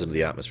the Enterprise into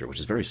the atmosphere, which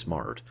is very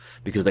smart,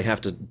 because they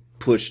have to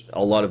push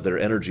a lot of their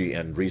energy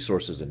and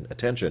resources and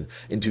attention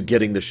into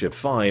getting the ship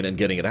fine and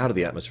getting it out of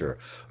the atmosphere,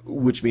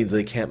 which means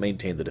they can't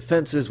maintain the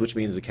defenses, which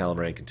means the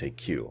Calamarain can take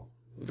Q.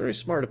 A very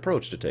smart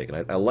approach to take,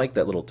 and I like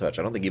that little touch.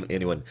 I don't think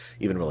anyone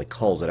even really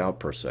calls it out,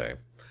 per se.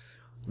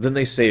 Then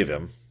they save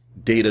him.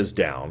 Data's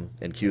down,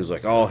 and Q's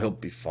like, oh, he'll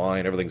be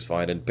fine, everything's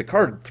fine, and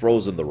Picard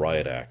throws in the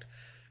riot act.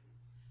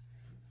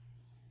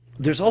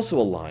 There's also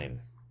a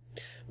line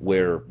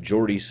where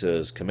Geordi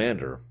says,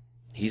 Commander,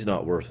 he's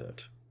not worth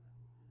it.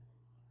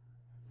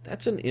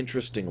 That's an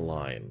interesting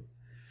line.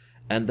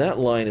 And that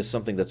line is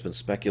something that's been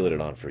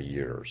speculated on for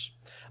years.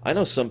 I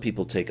know some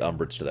people take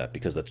umbrage to that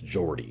because that's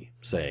Geordi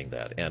saying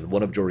that. And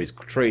one of Geordi's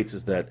traits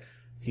is that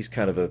he's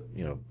kind of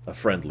a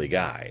friendly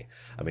guy.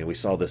 I mean, we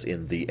saw this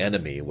in The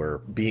Enemy, where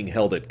being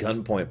held at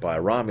gunpoint by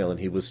a Romulan,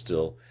 he was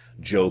still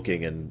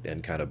joking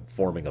and kind of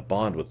forming a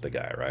bond with the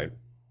guy, right?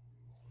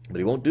 But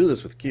he won't do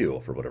this with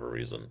Q for whatever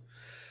reason.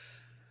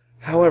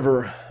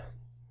 However,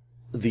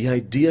 the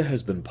idea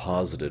has been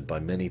posited by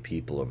many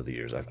people over the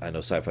years. I know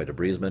Sci-Fi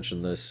Debris has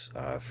mentioned this.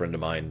 A friend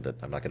of mine that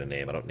I'm not going to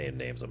name, I don't name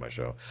names on my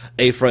show.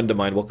 A friend of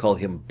mine, we'll call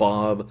him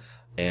Bob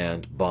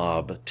and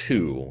Bob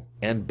 2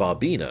 and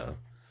Bobina.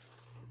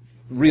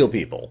 Real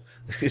people,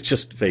 it's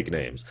just fake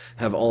names,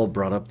 have all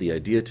brought up the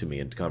idea to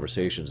me in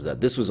conversations that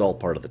this was all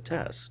part of the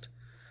test.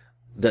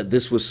 That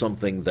this was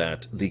something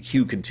that the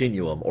Q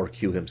Continuum or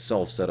Q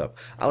himself set up.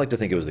 I like to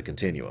think it was the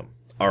Continuum.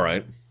 All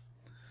right.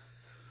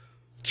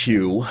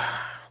 Q,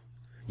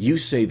 you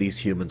say these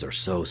humans are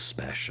so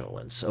special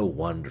and so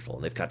wonderful,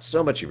 and they've got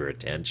so much of your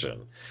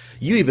attention.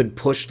 You even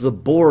pushed the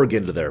Borg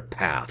into their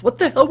path. What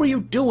the hell were you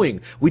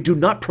doing? We do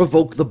not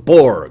provoke the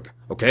Borg,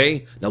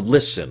 okay? Now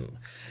listen,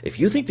 if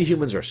you think the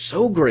humans are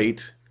so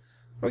great,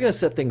 we're going to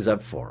set things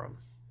up for them.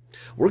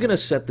 We're going to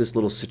set this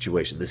little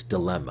situation, this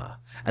dilemma,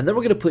 and then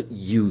we're going to put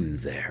you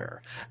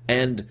there.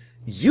 And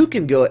you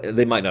can go,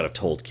 they might not have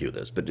told Q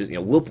this, but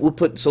we'll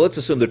put, so let's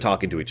assume they're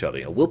talking to each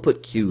other. We'll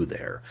put Q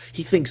there.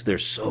 He thinks they're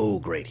so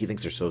great. He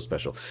thinks they're so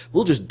special.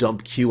 We'll just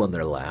dump Q on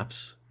their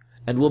laps,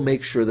 and we'll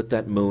make sure that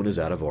that moon is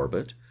out of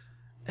orbit,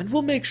 and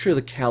we'll make sure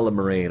the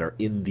Calamarain are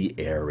in the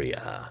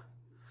area.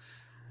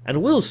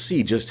 And we'll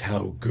see just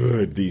how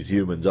good these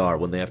humans are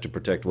when they have to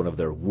protect one of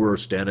their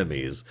worst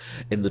enemies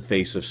in the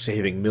face of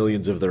saving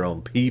millions of their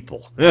own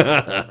people.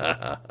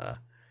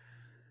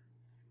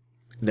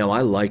 Now,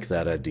 I like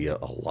that idea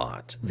a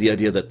lot. The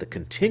idea that the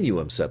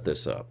Continuum set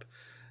this up.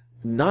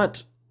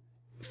 Not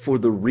for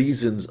the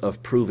reasons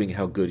of proving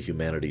how good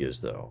humanity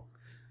is, though,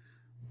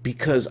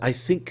 Because I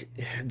think,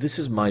 this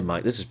is my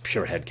mind, this is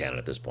pure headcanon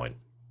at this point,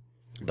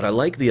 but I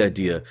like the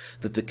idea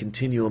that the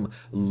Continuum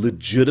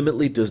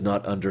legitimately does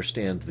not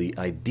understand the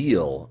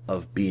ideal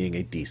of being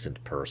a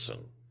decent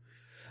person.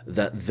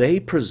 That they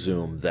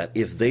presume that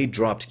if they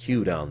dropped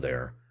Q down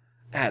there,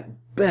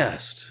 at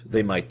best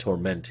they might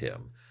torment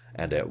him,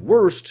 and at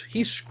worst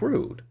he's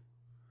screwed.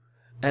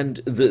 And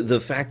the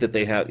fact that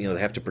they have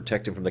to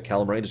protect him from the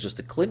Calamarain is just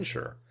the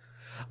clincher.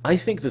 I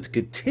think that the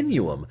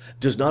Continuum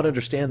does not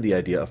understand the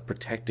idea of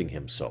protecting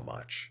him so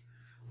much,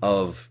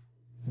 of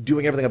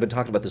doing everything I've been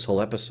talking about this whole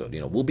episode.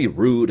 We'll be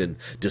rude and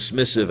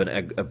dismissive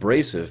and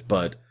abrasive,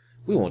 but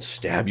we won't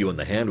stab you in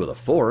the hand with a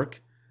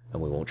fork,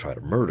 and we won't try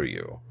to murder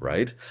you,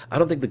 right? I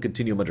don't think the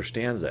Continuum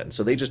understands that, and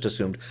so they just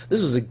assumed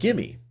this is a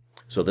gimme.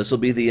 So this will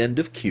be the end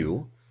of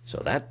Q. So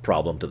that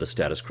problem to the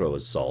status quo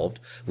is solved.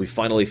 We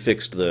finally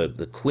fixed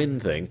the Quinn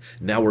thing.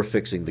 Now we're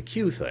fixing the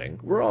Q thing.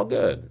 We're all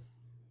good.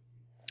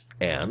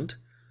 And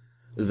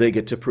they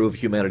get to prove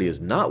humanity is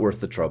not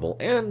worth the trouble,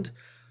 and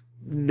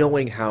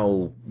knowing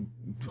how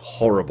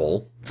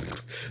horrible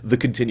the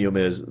Continuum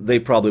is, they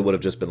probably would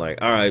have just been like,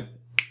 all right,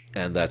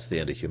 and that's the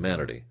end of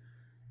humanity.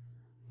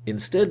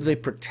 Instead, they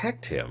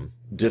protect him,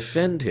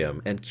 defend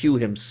him, and Q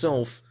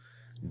himself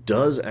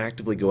does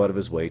actively go out of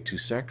his way to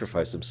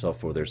sacrifice himself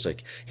for their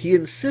sake. He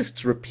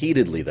insists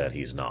repeatedly that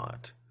he's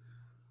not.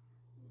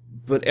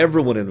 But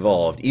everyone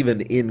involved,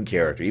 even in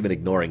character, even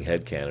ignoring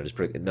headcanon, is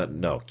pretty...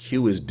 No,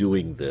 Q is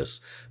doing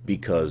this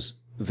because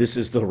this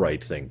is the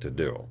right thing to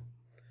do.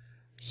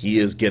 He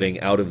is getting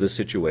out of this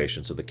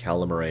situation so the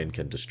Calamarain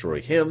can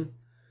destroy him.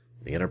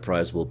 The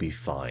Enterprise will be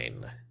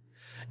fine.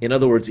 In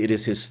other words, it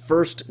is his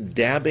first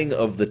dabbing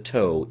of the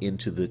toe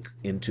into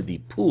the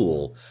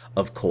pool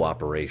of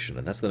cooperation,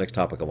 and that's the next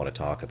topic I want to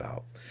talk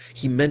about.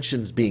 He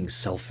mentions being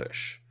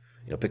selfish.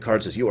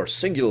 Picard says, "You are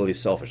singularly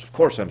selfish." Of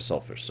course I'm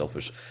selfish.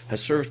 Selfish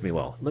has served me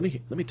well. Let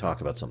me talk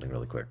about something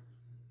really quick.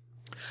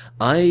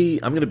 I'm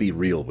going to be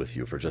real with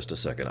you for just a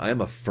second. I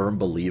am a firm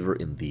believer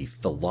in the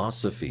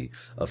philosophy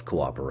of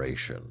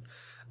cooperation.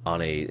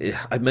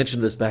 I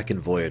mentioned this back in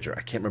Voyager.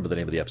 I can't remember the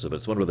name of the episode, but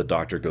it's one where the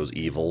Doctor goes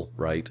evil,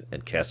 right?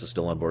 And Cass is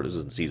still on board. This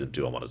is in season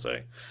 2, I want to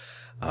say.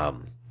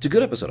 It's a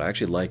good episode. I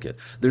actually like it.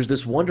 There's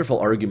this wonderful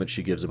argument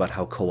she gives about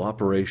how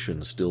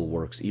cooperation still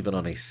works even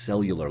on a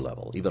cellular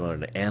level, even on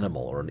an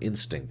animal or an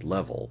instinct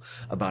level,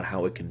 about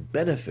how it can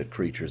benefit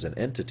creatures and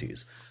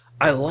entities.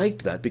 I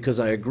liked that because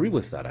I agree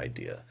with that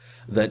idea,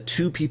 that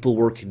two people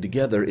working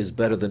together is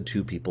better than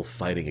two people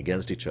fighting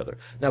against each other.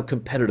 Now,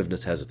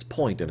 competitiveness has its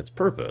point and its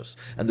purpose,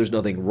 and there's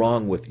nothing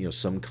wrong with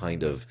some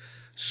kind of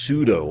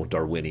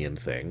pseudo-Darwinian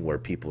thing where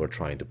people are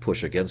trying to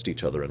push against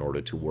each other in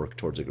order to work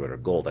towards a greater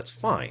goal. That's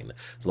fine,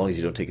 as long as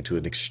you don't take it to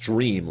an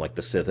extreme like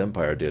the Sith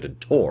Empire did in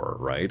Tor,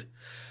 right?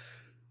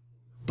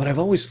 But I've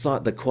always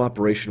thought that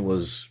cooperation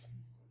was,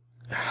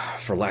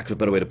 for lack of a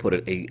better way to put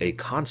it, a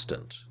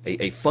constant,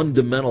 a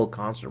fundamental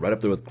constant, right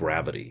up there with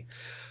gravity.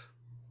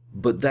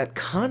 But that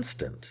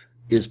constant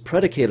is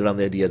predicated on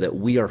the idea that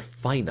we are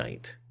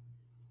finite.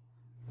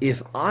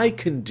 If I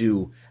can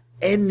do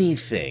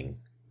anything,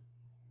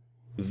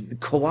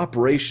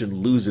 cooperation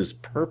loses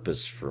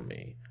purpose for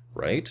me,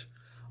 right?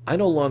 I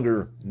no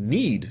longer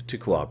need to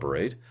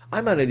cooperate.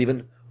 I might not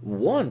even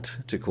want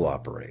to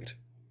cooperate.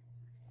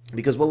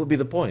 Because what would be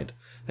the point?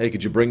 Hey,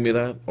 could you bring me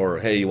that? Or,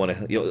 hey, you want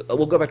to...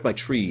 we'll go back to my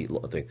tree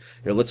thing.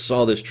 Here, let's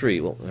saw this tree.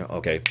 Well,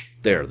 okay,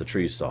 there, the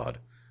tree's sawed.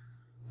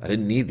 I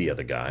didn't need the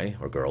other guy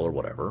or girl or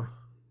whatever.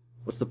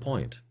 What's the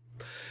point?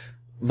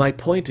 My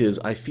point is,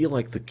 I feel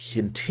like the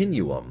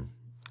Continuum,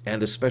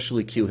 and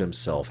especially Q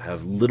himself,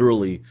 have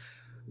literally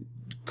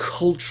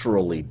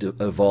culturally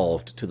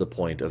evolved to the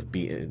point of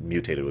being...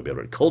 Mutated would be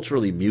better.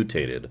 Culturally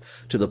mutated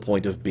to the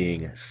point of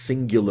being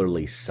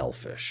singularly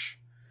selfish.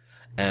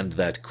 And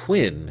that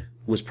Quinn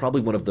was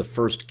probably one of the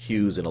first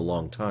Qs in a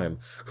long time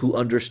who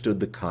understood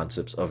the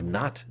concepts of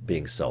not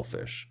being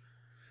selfish.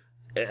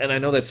 And I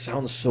know that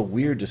sounds so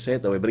weird to say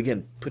it that way, but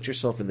again, put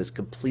yourself in this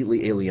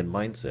completely alien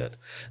mindset.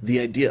 The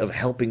idea of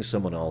helping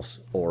someone else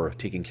or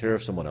taking care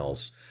of someone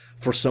else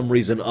for some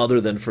reason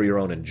other than for your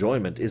own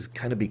enjoyment is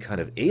kind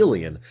of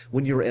alien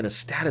when you're in a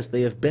status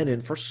they have been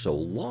in for so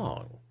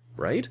long,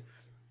 right?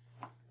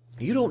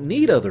 You don't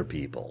need other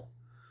people.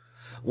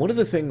 One of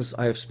the things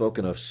I have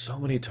spoken of so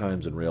many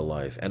times in real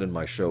life and in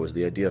my show is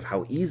the idea of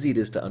how easy it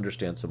is to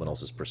understand someone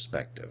else's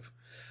perspective,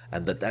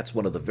 and that's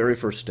one of the very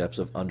first steps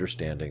of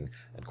understanding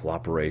and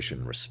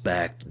cooperation,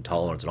 respect and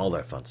tolerance and all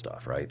that fun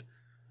stuff, right?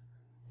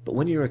 But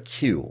when you're a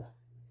Q,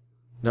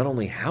 not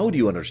only how do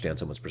you understand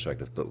someone's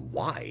perspective, but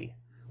why?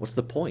 What's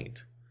the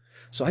point?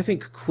 So I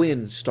think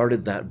Quinn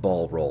started that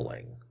ball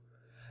rolling,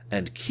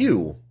 and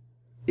Q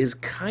is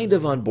kind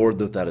of on board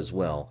with that as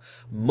well,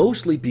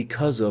 mostly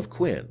because of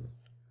Quinn.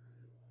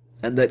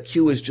 And that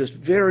Q is just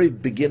very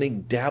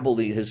beginning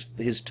dabbling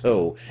his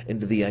toe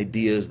into the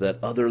ideas that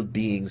other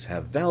beings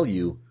have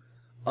value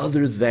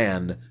other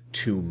than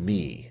to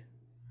me.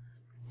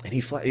 And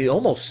he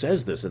almost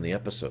says this in the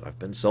episode. I've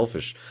been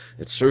selfish.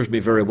 It served me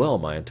very well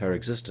my entire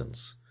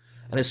existence.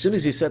 And as soon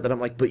as he said that, I'm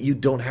like, but you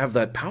don't have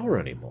that power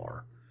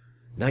anymore.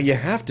 Now you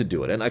have to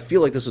do it. And I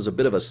feel like this was a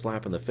bit of a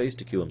slap in the face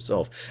to Q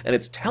himself. And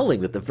it's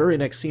telling that the very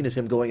next scene is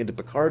him going into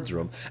Picard's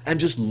room and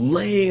just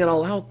laying it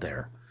all out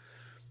there.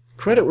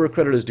 Credit where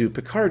credit is due.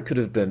 Picard could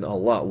have been a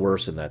lot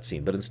worse in that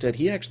scene, but instead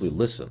he actually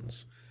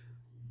listens.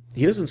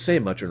 He doesn't say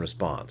much in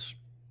response,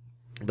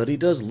 but he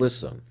does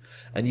listen.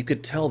 And you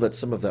could tell that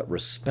some of that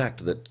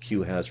respect that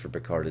Q has for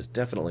Picard is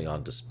definitely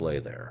on display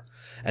there.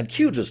 And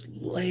Q just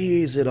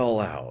lays it all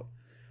out.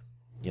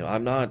 You know,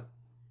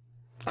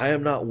 I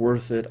am not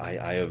worth it.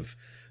 I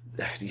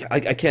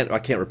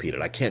can't repeat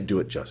it. I can't do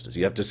it justice.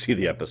 You have to see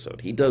the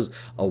episode. He does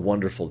a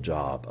wonderful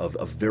job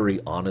of very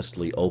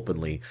honestly,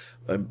 openly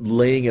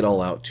laying it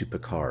all out to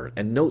Picard.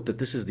 And note that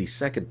this is the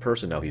second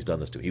person now he's done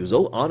this to. He was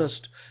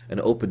honest and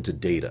open to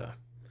Data.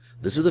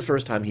 This is the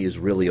first time he has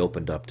really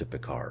opened up to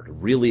Picard,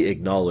 really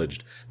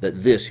acknowledged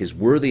that this, his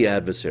worthy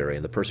adversary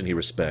and the person he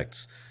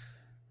respects,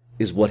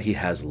 is what he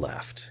has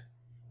left.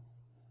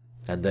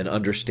 And then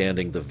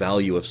understanding the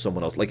value of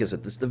someone else. Like I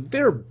said, this is the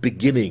very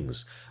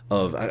beginnings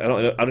of, I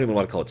don't even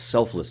want to call it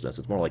selflessness,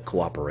 it's more like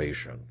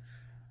cooperation.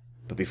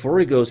 But before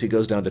he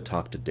goes down to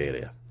talk to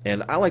Data.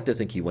 And I like to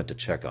think he went to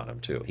check on him,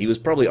 too. He was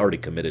probably already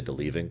committed to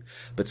leaving,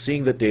 but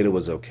seeing that Data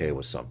was okay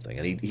was something.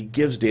 And he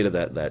gives Data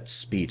that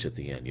speech at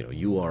the end. You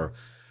know,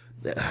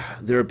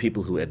 there are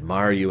people who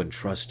admire you and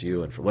trust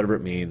you, and for whatever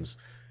it means,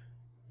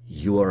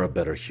 you are a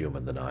better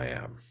human than I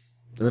am.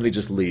 And then he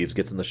just leaves,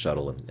 gets in the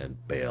shuttle,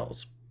 and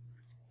bails.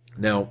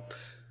 Now,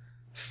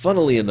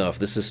 funnily enough,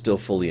 this is still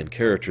fully in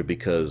character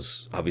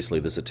because obviously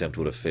this attempt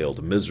would have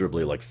failed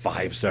miserably like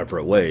 5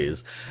 separate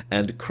ways,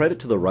 and credit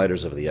to the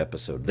writers of the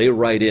episode. They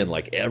write in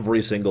like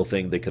every single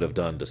thing they could have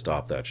done to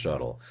stop that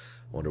shuttle.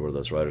 Wonder where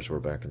those writers were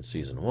back in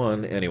season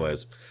 1.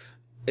 Anyways,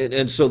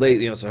 and so they,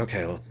 you know, say,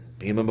 okay, well,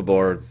 beam him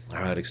aboard.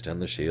 All right,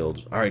 extend the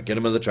shield. All right, get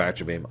him in the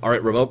tractor beam. All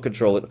right, remote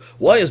control it.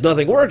 Why is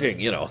nothing working?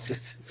 You know,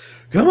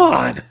 come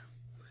on.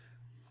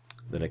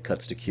 Then it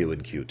cuts to Q in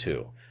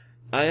Q2.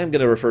 I am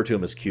going to refer to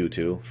him as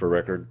Q2 for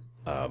record.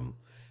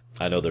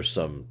 I know there's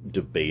some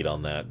debate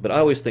on that, but I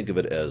always think of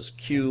it as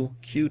Q,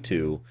 Q2,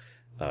 you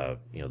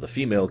know, the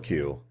female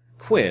Q,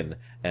 Quinn,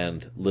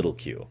 and little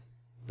Q.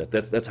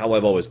 That's how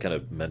I've always kind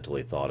of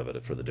mentally thought of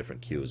it for the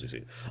different Qs you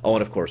see. Oh,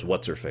 and of course,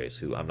 what's-her-face,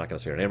 who I'm not going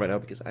to say her name right now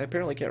because I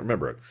apparently can't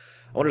remember it.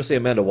 I wanted to say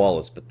Amanda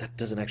Wallace, but that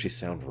doesn't actually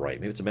sound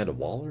right. Maybe it's Amanda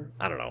Waller?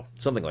 I don't know.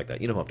 Something like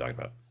that. You know who I'm talking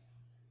about.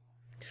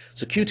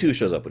 So Q2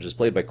 shows up, which is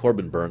played by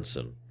Corbin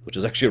Burnson, which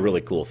is actually a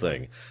really cool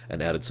thing,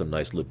 and added some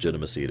nice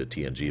legitimacy to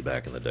TNG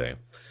back in the day.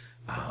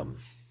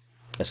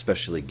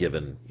 Especially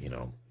given, you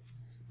know,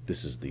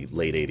 this is the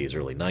late 80s,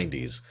 early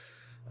 90s.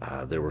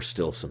 There were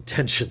still some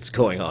tensions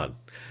going on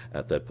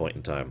at that point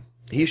in time.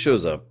 He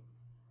shows up,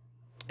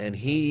 and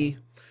he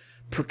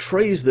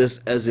portrays this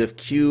as if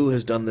Q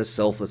has done this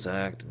selfless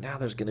act. Now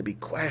there's going to be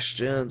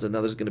questions, and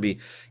now there's going to be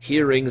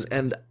hearings,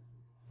 and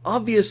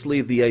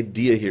obviously the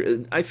idea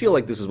here, I feel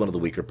like this is one of the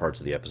weaker parts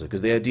of the episode,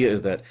 because the idea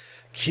is that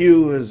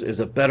Q is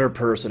a better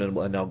person and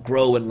will now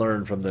grow and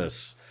learn from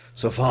this.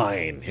 So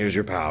fine, here's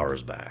your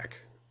powers back.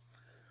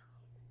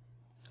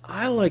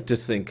 I like to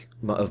think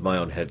of my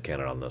own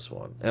headcanon on this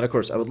one. And of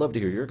course, I would love to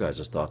hear your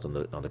guys' thoughts on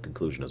the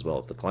conclusion as well.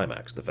 It's the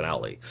climax, the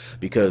finale.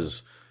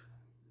 Because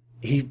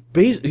he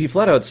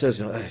flat out says,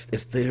 you know,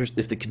 if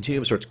the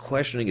Continuum starts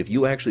questioning if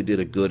you actually did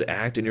a good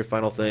act in your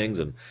final things,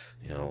 and,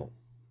 you know,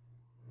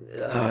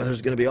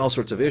 there's going to be all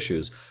sorts of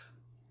issues.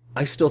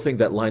 I still think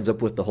that lines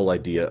up with the whole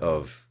idea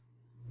of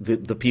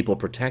the people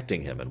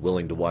protecting him and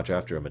willing to watch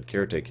after him and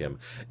caretake him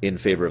in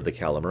favor of the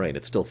Calamarain.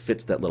 It still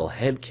fits that little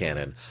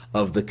headcanon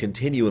of the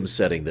Continuum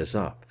setting this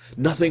up.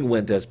 Nothing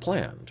went as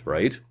planned,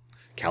 right?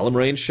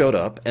 Calamarain showed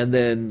up, and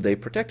then they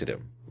protected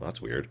him. Well,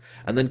 that's weird.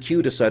 And then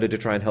Q decided to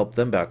try and help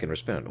them back and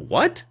respond.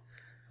 What?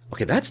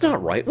 Okay, that's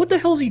not right. What the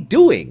hell is he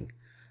doing?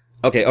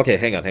 Okay,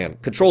 hang on.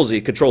 Control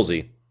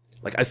Z.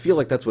 Like, I feel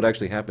like that's what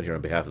actually happened here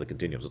on behalf of the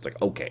Continuums. It's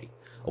like, okay.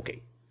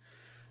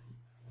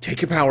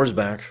 Take your powers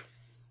back.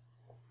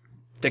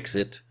 Fix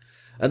it.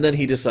 And then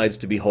he decides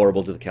to be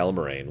horrible to the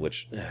Calamarain,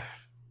 which,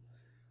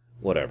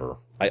 whatever.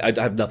 I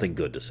have nothing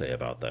good to say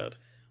about that.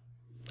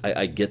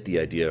 I get the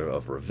idea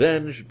of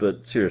revenge,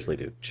 but seriously,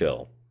 dude,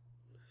 chill.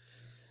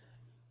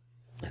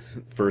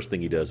 First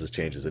thing he does is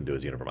changes into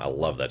his uniform. I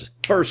love that.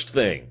 Just first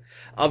thing.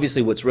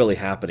 Obviously, what's really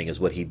happening is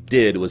what he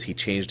did was he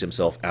changed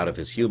himself out of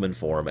his human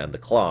form and the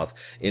cloth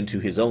into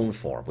his own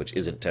form, which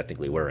isn't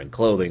technically wearing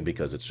clothing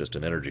because it's just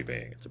an energy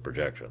being. It's a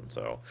projection.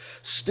 So,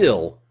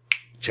 still,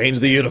 change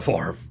the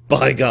uniform.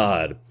 By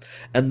God.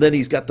 And then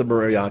he's got the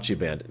mariachi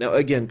band. Now,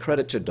 again,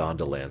 credit to Don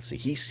Delancey.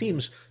 He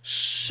seems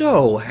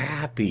so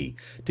happy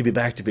to be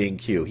back to being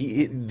Q.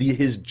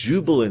 His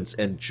jubilance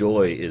and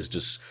joy is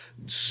just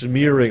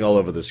smearing all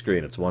over the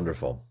screen. It's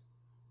wonderful.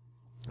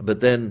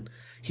 But then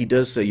he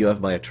does say, "You have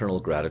my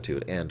eternal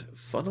gratitude." And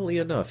funnily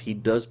enough, he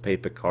does pay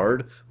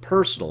Picard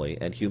personally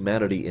and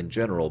humanity in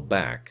general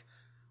back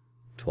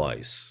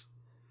twice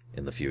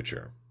in the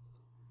future.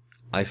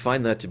 I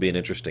find that to be an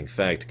interesting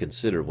fact to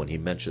consider when he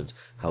mentions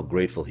how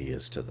grateful he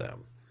is to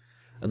them.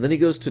 And then he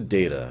goes to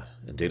Data,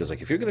 and Data's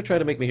like, "If you're going to try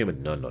to make me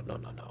human,"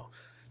 no.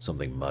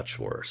 Something much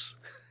worse.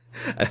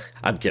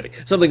 I'm kidding.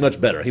 Something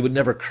much better. He would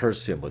never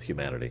curse him with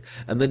humanity.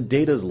 And then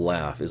Data's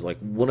laugh is like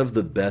one of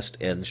the best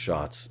end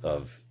shots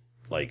of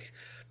like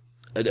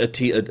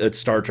a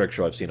Star Trek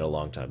show I've seen in a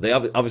long time. They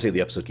obviously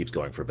the episode keeps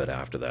going for a bit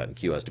after that, and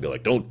Q has to be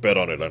like, "Don't bet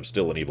on it. I'm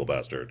still an evil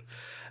bastard."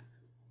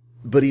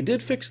 But he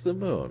did fix the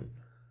moon.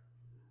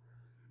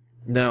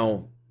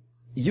 Now,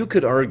 you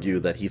could argue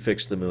that he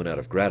fixed the moon out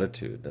of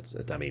gratitude.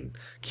 I mean,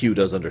 Q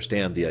does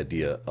understand the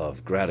idea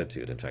of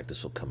gratitude. In fact,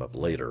 this will come up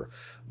later.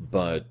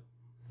 But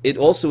it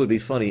also would be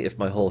funny if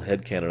my whole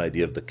headcanon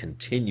idea of the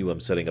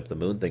continuum setting up the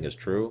moon thing is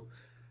true.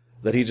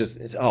 That he just,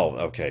 oh,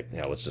 okay,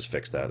 yeah, let's just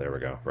fix that. There we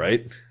go,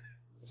 right?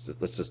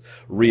 Let's just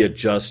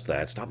readjust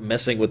that. Stop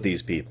messing with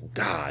these people.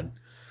 God.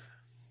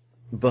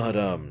 But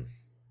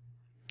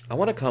I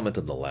want to comment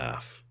on the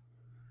laugh.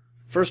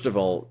 First of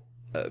all,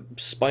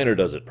 Spiner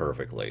does it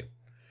perfectly.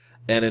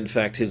 And in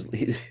fact,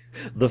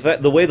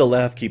 the way the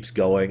laugh keeps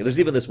going, there's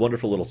even this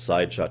wonderful little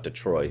side shot to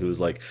Troy, who's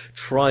like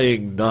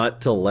trying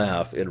not to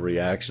laugh in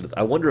reaction.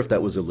 I wonder if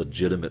that was a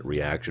legitimate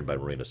reaction by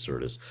Marina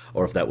Sirtis,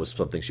 or if that was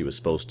something she was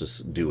supposed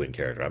to do in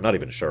character. I'm not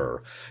even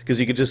sure, because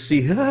you could just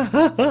see.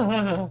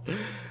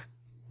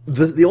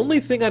 The only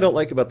thing I don't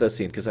like about that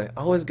scene, because I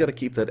always got to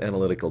keep that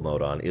analytical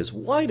mode on, is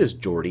why does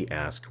Geordi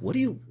ask, "What do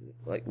you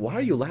like? Why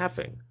are you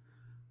laughing?"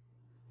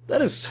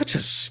 That is such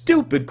a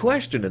stupid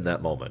question in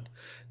that moment.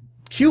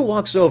 Q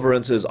walks over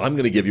and says, "I'm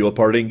going to give you a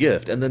parting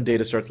gift," and then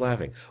Data starts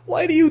laughing.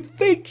 Why do you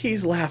think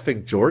he's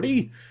laughing,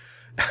 Geordi?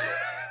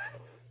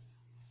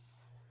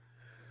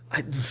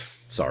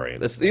 Sorry,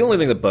 that's the only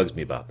thing that bugs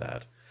me about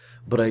that.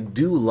 But I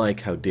do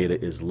like how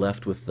Data is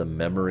left with the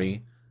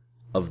memory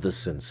of the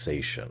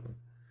sensation.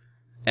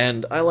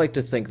 And I like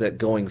to think that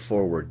going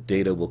forward,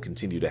 Data will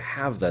continue to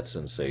have that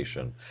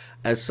sensation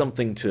as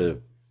something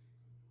to,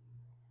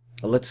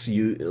 let's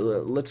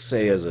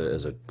say, as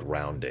a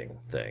grounding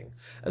thing,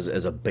 as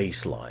a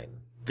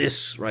baseline.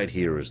 This right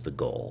here is the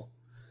goal.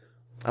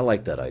 I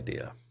like that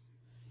idea.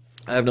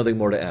 I have nothing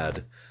more to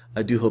add.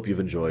 I do hope you've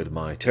enjoyed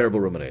my terrible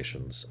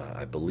ruminations.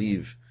 I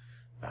believe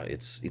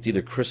it's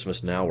either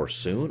Christmas now or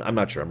soon. I'm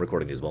not sure. I'm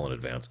recording these well in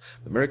advance.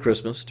 But Merry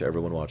Christmas to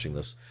everyone watching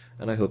this,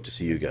 and I hope to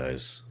see you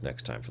guys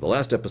next time for the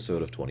last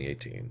episode of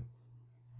 2018.